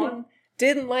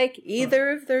 didn't like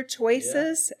either of their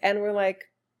choices, and were like,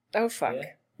 oh fuck. Yeah.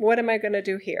 What am I going to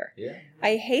do here? Yeah.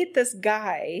 I hate this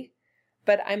guy,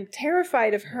 but I'm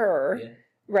terrified of her,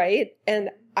 right?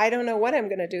 And I don't know what I'm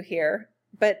going to do here.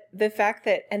 But the fact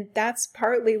that, and that's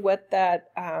partly what that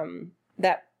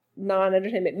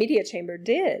non-entertainment media chamber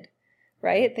did,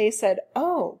 right? They said,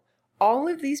 oh, all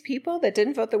of these people that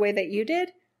didn't vote the way that you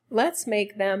did, let's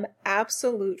make them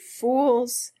absolute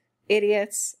fools,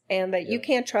 idiots, and that you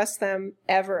can't trust them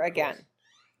ever again,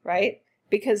 right?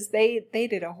 Because they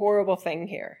did a horrible thing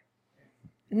here.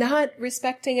 Not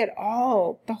respecting at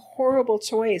all the horrible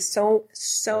choice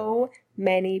so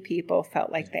many people felt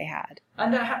like they had.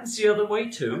 And that happens the other way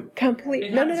too. Complete.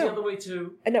 It No. happens the other way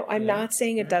too. No, I'm not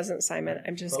saying it doesn't, Simon.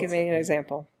 I'm just giving an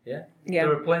example. Yeah. Yeah.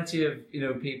 There are plenty of,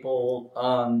 people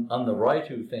on the right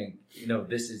who think,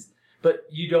 this is, but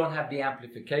you don't have the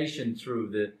amplification through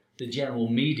the general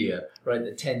media, right,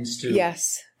 that tends to...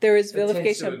 Yes. There is that tends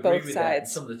vilification to of agree both with that.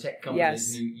 sides. Some of the tech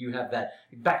companies, Yes. and you have that,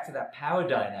 back to that power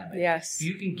dynamic. Yes. If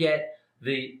you can get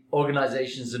the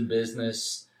organizations and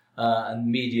business and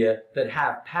media that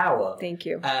have power, Thank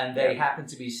you. and they happen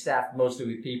to be staffed mostly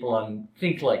with people on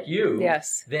think like you,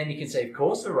 Yes. then you can say, of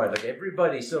course they're right. Like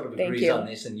everybody sort of Thank agrees you. on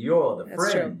this, and you're the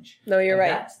That's true. fringe. No, you're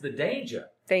And right. That's the danger,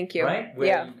 Thank you. right? Where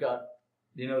Yeah. you've got,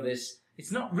 this.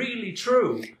 It's not really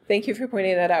true. Thank you for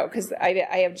pointing that out, because I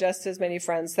have just as many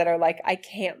friends that are like, I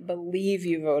can't believe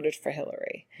you voted for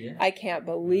Hillary. Yeah. I can't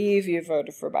believe you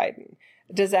voted for Biden.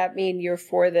 Does that mean you're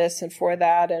for this and for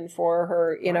that and for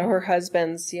her, her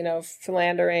husband's,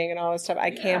 philandering and all this stuff? I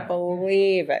can't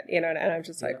believe it, and I'm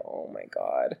just like, oh my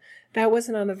God, that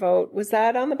wasn't on the vote. Was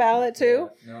that on the ballot too?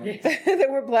 No. That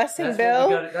we're blessing That's Bill?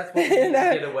 what we need to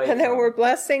get away and then from. we're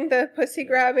blessing the pussy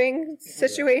grabbing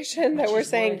situation that Which we're is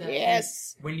why saying, that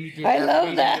yes. When you did I that love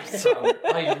reading that. of Trump,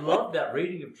 I love that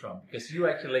reading of Trump, because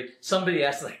somebody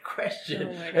asked that question,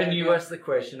 Oh my God, and you asked the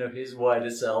question of his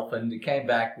wider self, and it came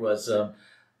back was,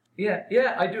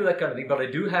 yeah, I do that kind of thing, but I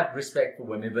do have respect for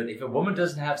women. But if a woman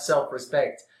doesn't have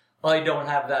self-respect, I don't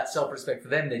have that self-respect for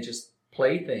them. They just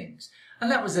play things. And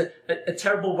that was a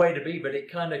terrible way to be, but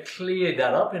it kind of cleared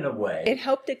that up in a way. It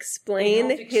helped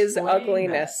explain his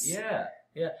ugliness. That.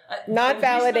 Yeah. Not And his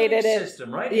validated belief it.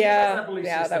 system, right? Yeah, He has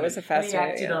yeah, that was a and fascinating-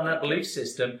 he acted yeah, on that thank you. belief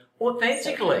system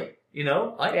authentically. I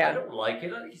don't like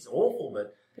it. I think it's awful,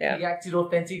 but Yeah. he acted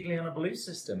authentically on a belief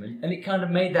system, and it kind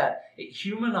of made that, it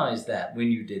humanized that when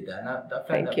you did that. And I found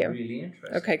Thank that you. really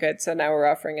interesting. Okay, good. So now we're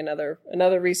offering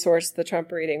another resource, the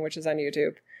Trump reading, which is on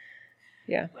YouTube.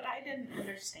 Yeah. What I didn't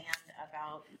understand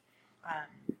about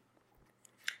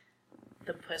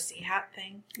the pussy hat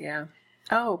thing, Yeah.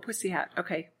 Oh, pussy hat.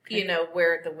 Okay.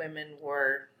 where the women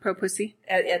were Pro pussy.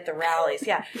 at the rallies.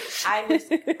 Yeah, I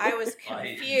was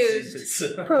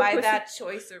confused Pro by pussy. that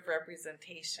choice of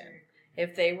representation.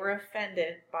 If they were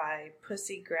offended by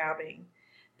pussy grabbing,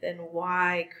 then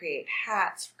why create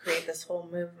hats, create this whole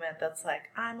movement that's like,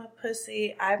 I'm a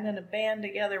pussy, I'm going to band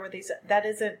together with these. That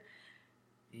isn't,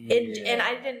 and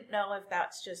I didn't know if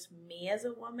that's just me as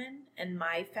a woman and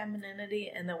my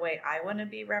femininity and the way I want to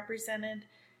be represented,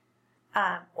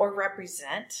 or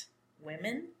represent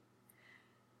women.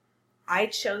 I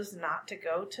chose not to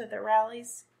go to the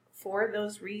rallies for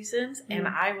those reasons, and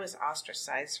I was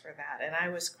ostracized for that, and I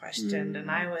was questioned, and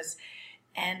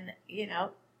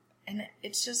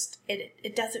it's just,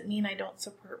 it doesn't mean I don't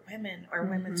support women or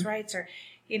women's rights, or,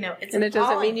 it's And it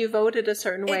doesn't appalling. mean you voted a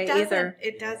certain way either.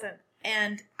 It doesn't.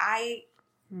 And I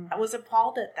was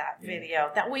appalled at that video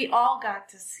that we all got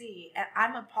to see. And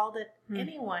I'm appalled at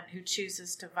anyone who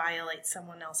chooses to violate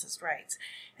someone else's rights.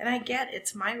 And I get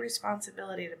it's my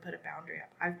responsibility to put a boundary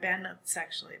up. I've been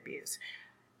sexually abused.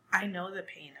 I know the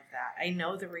pain of that. I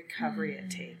know the recovery it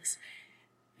takes.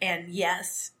 And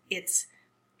yes, it's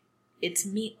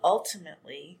me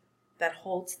ultimately that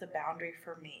holds the boundary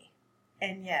for me.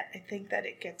 And yet I think that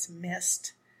it gets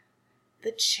missed,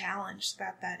 the challenge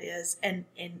that is, and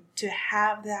to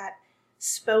have that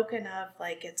spoken of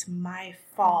like it's my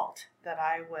fault that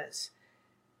I was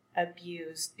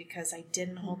abused because I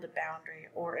didn't hold the boundary,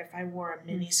 or if I wore a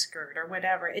mini skirt or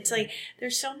whatever. It's like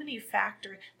there's so many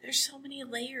factors, there's so many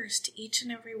layers to each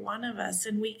and every one of us,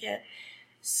 and we get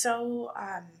so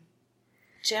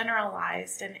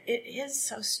generalized, and it is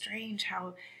so strange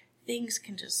how things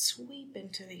can just sweep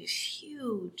into these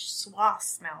huge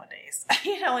swaths nowadays.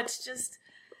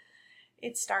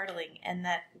 It's startling, and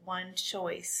that one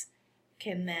choice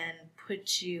can then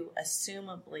put you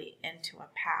assumably into a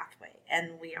pathway.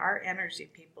 And we are energy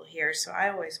people here, so I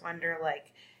always wonder,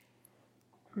 like,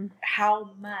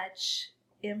 how much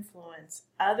influence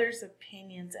others'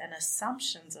 opinions and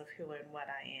assumptions of who and what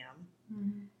I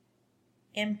am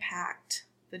impact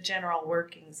the general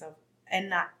workings of, and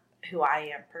not who I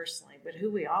am personally, but who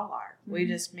we all are. We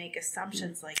just make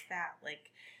assumptions like that,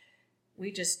 like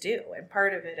we just do. And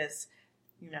part of it is,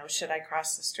 should I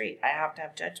cross the street? I have to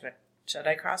have judgment. should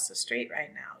I cross the street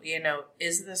right now?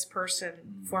 Is this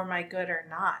person for my good or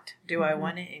not? Do I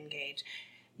want to engage?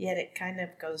 Yet it kind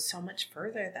of goes so much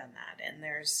further than that. And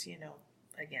there's,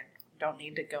 again, don't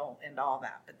need to go into all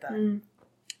that, but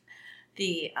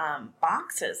the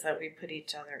boxes that we put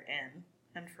each other in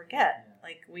and forget,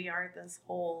 like we are this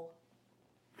whole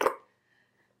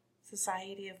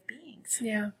society of beings.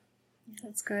 Yeah,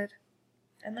 that's good.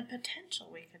 And the potential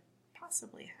we could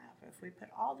possibly have if we put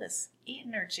all this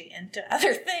energy into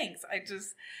other things. I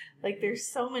just, there's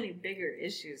so many bigger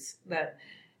issues that,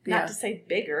 not to say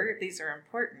bigger, these are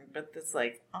important, but this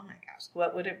oh my gosh,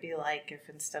 what would it be like if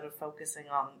instead of focusing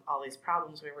on all these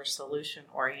problems, we were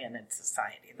solution-oriented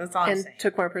society? That's all I'm saying. And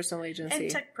took more personal agency And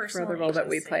took personal for the role that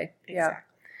we agency. play. Exactly. Yeah.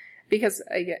 Because,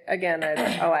 again,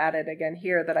 I'll add it again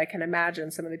here that I can imagine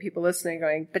some of the people listening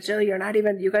going, but Jill, you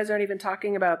guys aren't even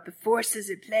talking about the forces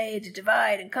at play to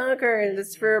divide and conquer, and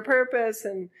it's for a purpose,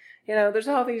 and, there's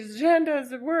all these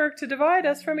agendas at work to divide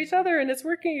us from each other, and it's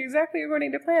working exactly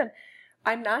according to plan.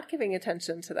 I'm not giving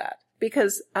attention to that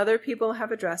because other people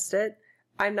have addressed it.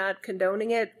 I'm not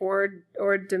condoning it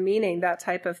or demeaning that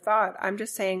type of thought. I'm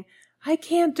just saying I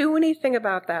can't do anything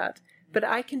about that. But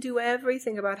I can do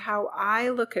everything about how I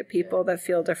look at people that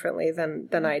feel differently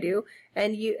than I do.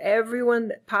 And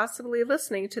everyone possibly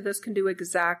listening to this can do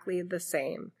exactly the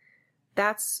same.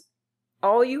 That's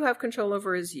all you have control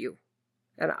over is you.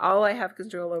 And all I have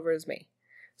control over is me.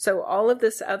 So all of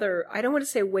this other, I don't want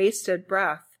to say wasted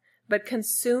breath, but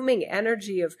consuming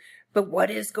energy of, but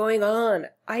what is going on?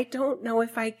 I don't know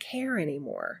if I care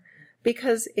anymore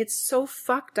because it's so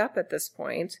fucked up at this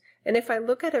point. And if I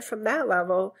look at it from that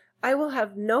level, I will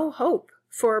have no hope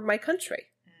for my country.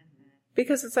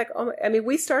 Because it's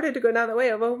we started to go down the way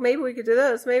of, maybe we could do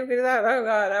this, maybe we could do that. Oh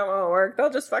God, that won't work. They'll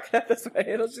just fuck it up this way.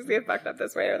 It'll just get fucked up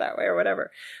this way or that way or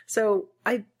whatever. So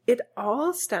it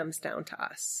all stems down to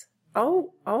us.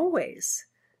 Oh, always.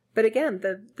 But again,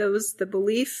 the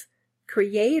belief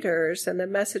creators and the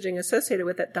messaging associated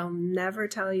with it, they'll never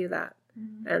tell you that.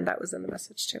 And that was in the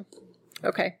message too.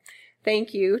 Okay.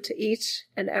 Thank you to each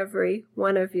and every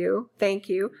one of you. Thank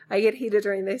you. I get heated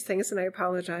during these things, and I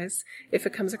apologize if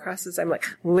it comes across as I'm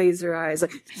laser eyes,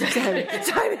 Simon,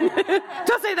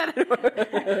 don't say that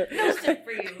anymore. No soup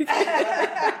for you.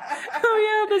 Oh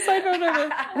yeah, the side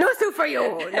note. No soup for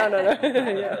you. No.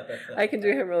 Yeah. I can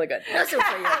do him really good. No soup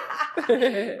for you.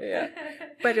 Yeah.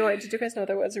 By the way, did you guys know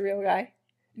there was a real guy?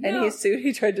 And No.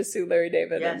 he tried to sue Larry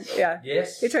David. Yes. And, yeah.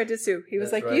 Yes. He tried to sue. He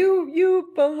was That's like, right.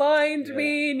 you maligned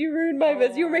me and you ruined my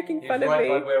business. You were making He's fun of right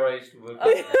me. by where I used to work.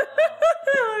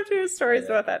 I'll do stories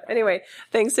about that. Anyway,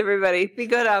 thanks everybody. Be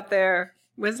good out there.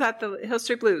 Was that the Hill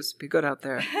Street Blues? Be good out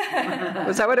there.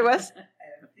 Was that what it was?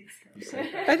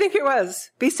 I think it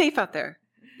was. Be safe out there.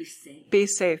 Be safe. Be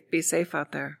safe. Be safe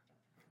out there.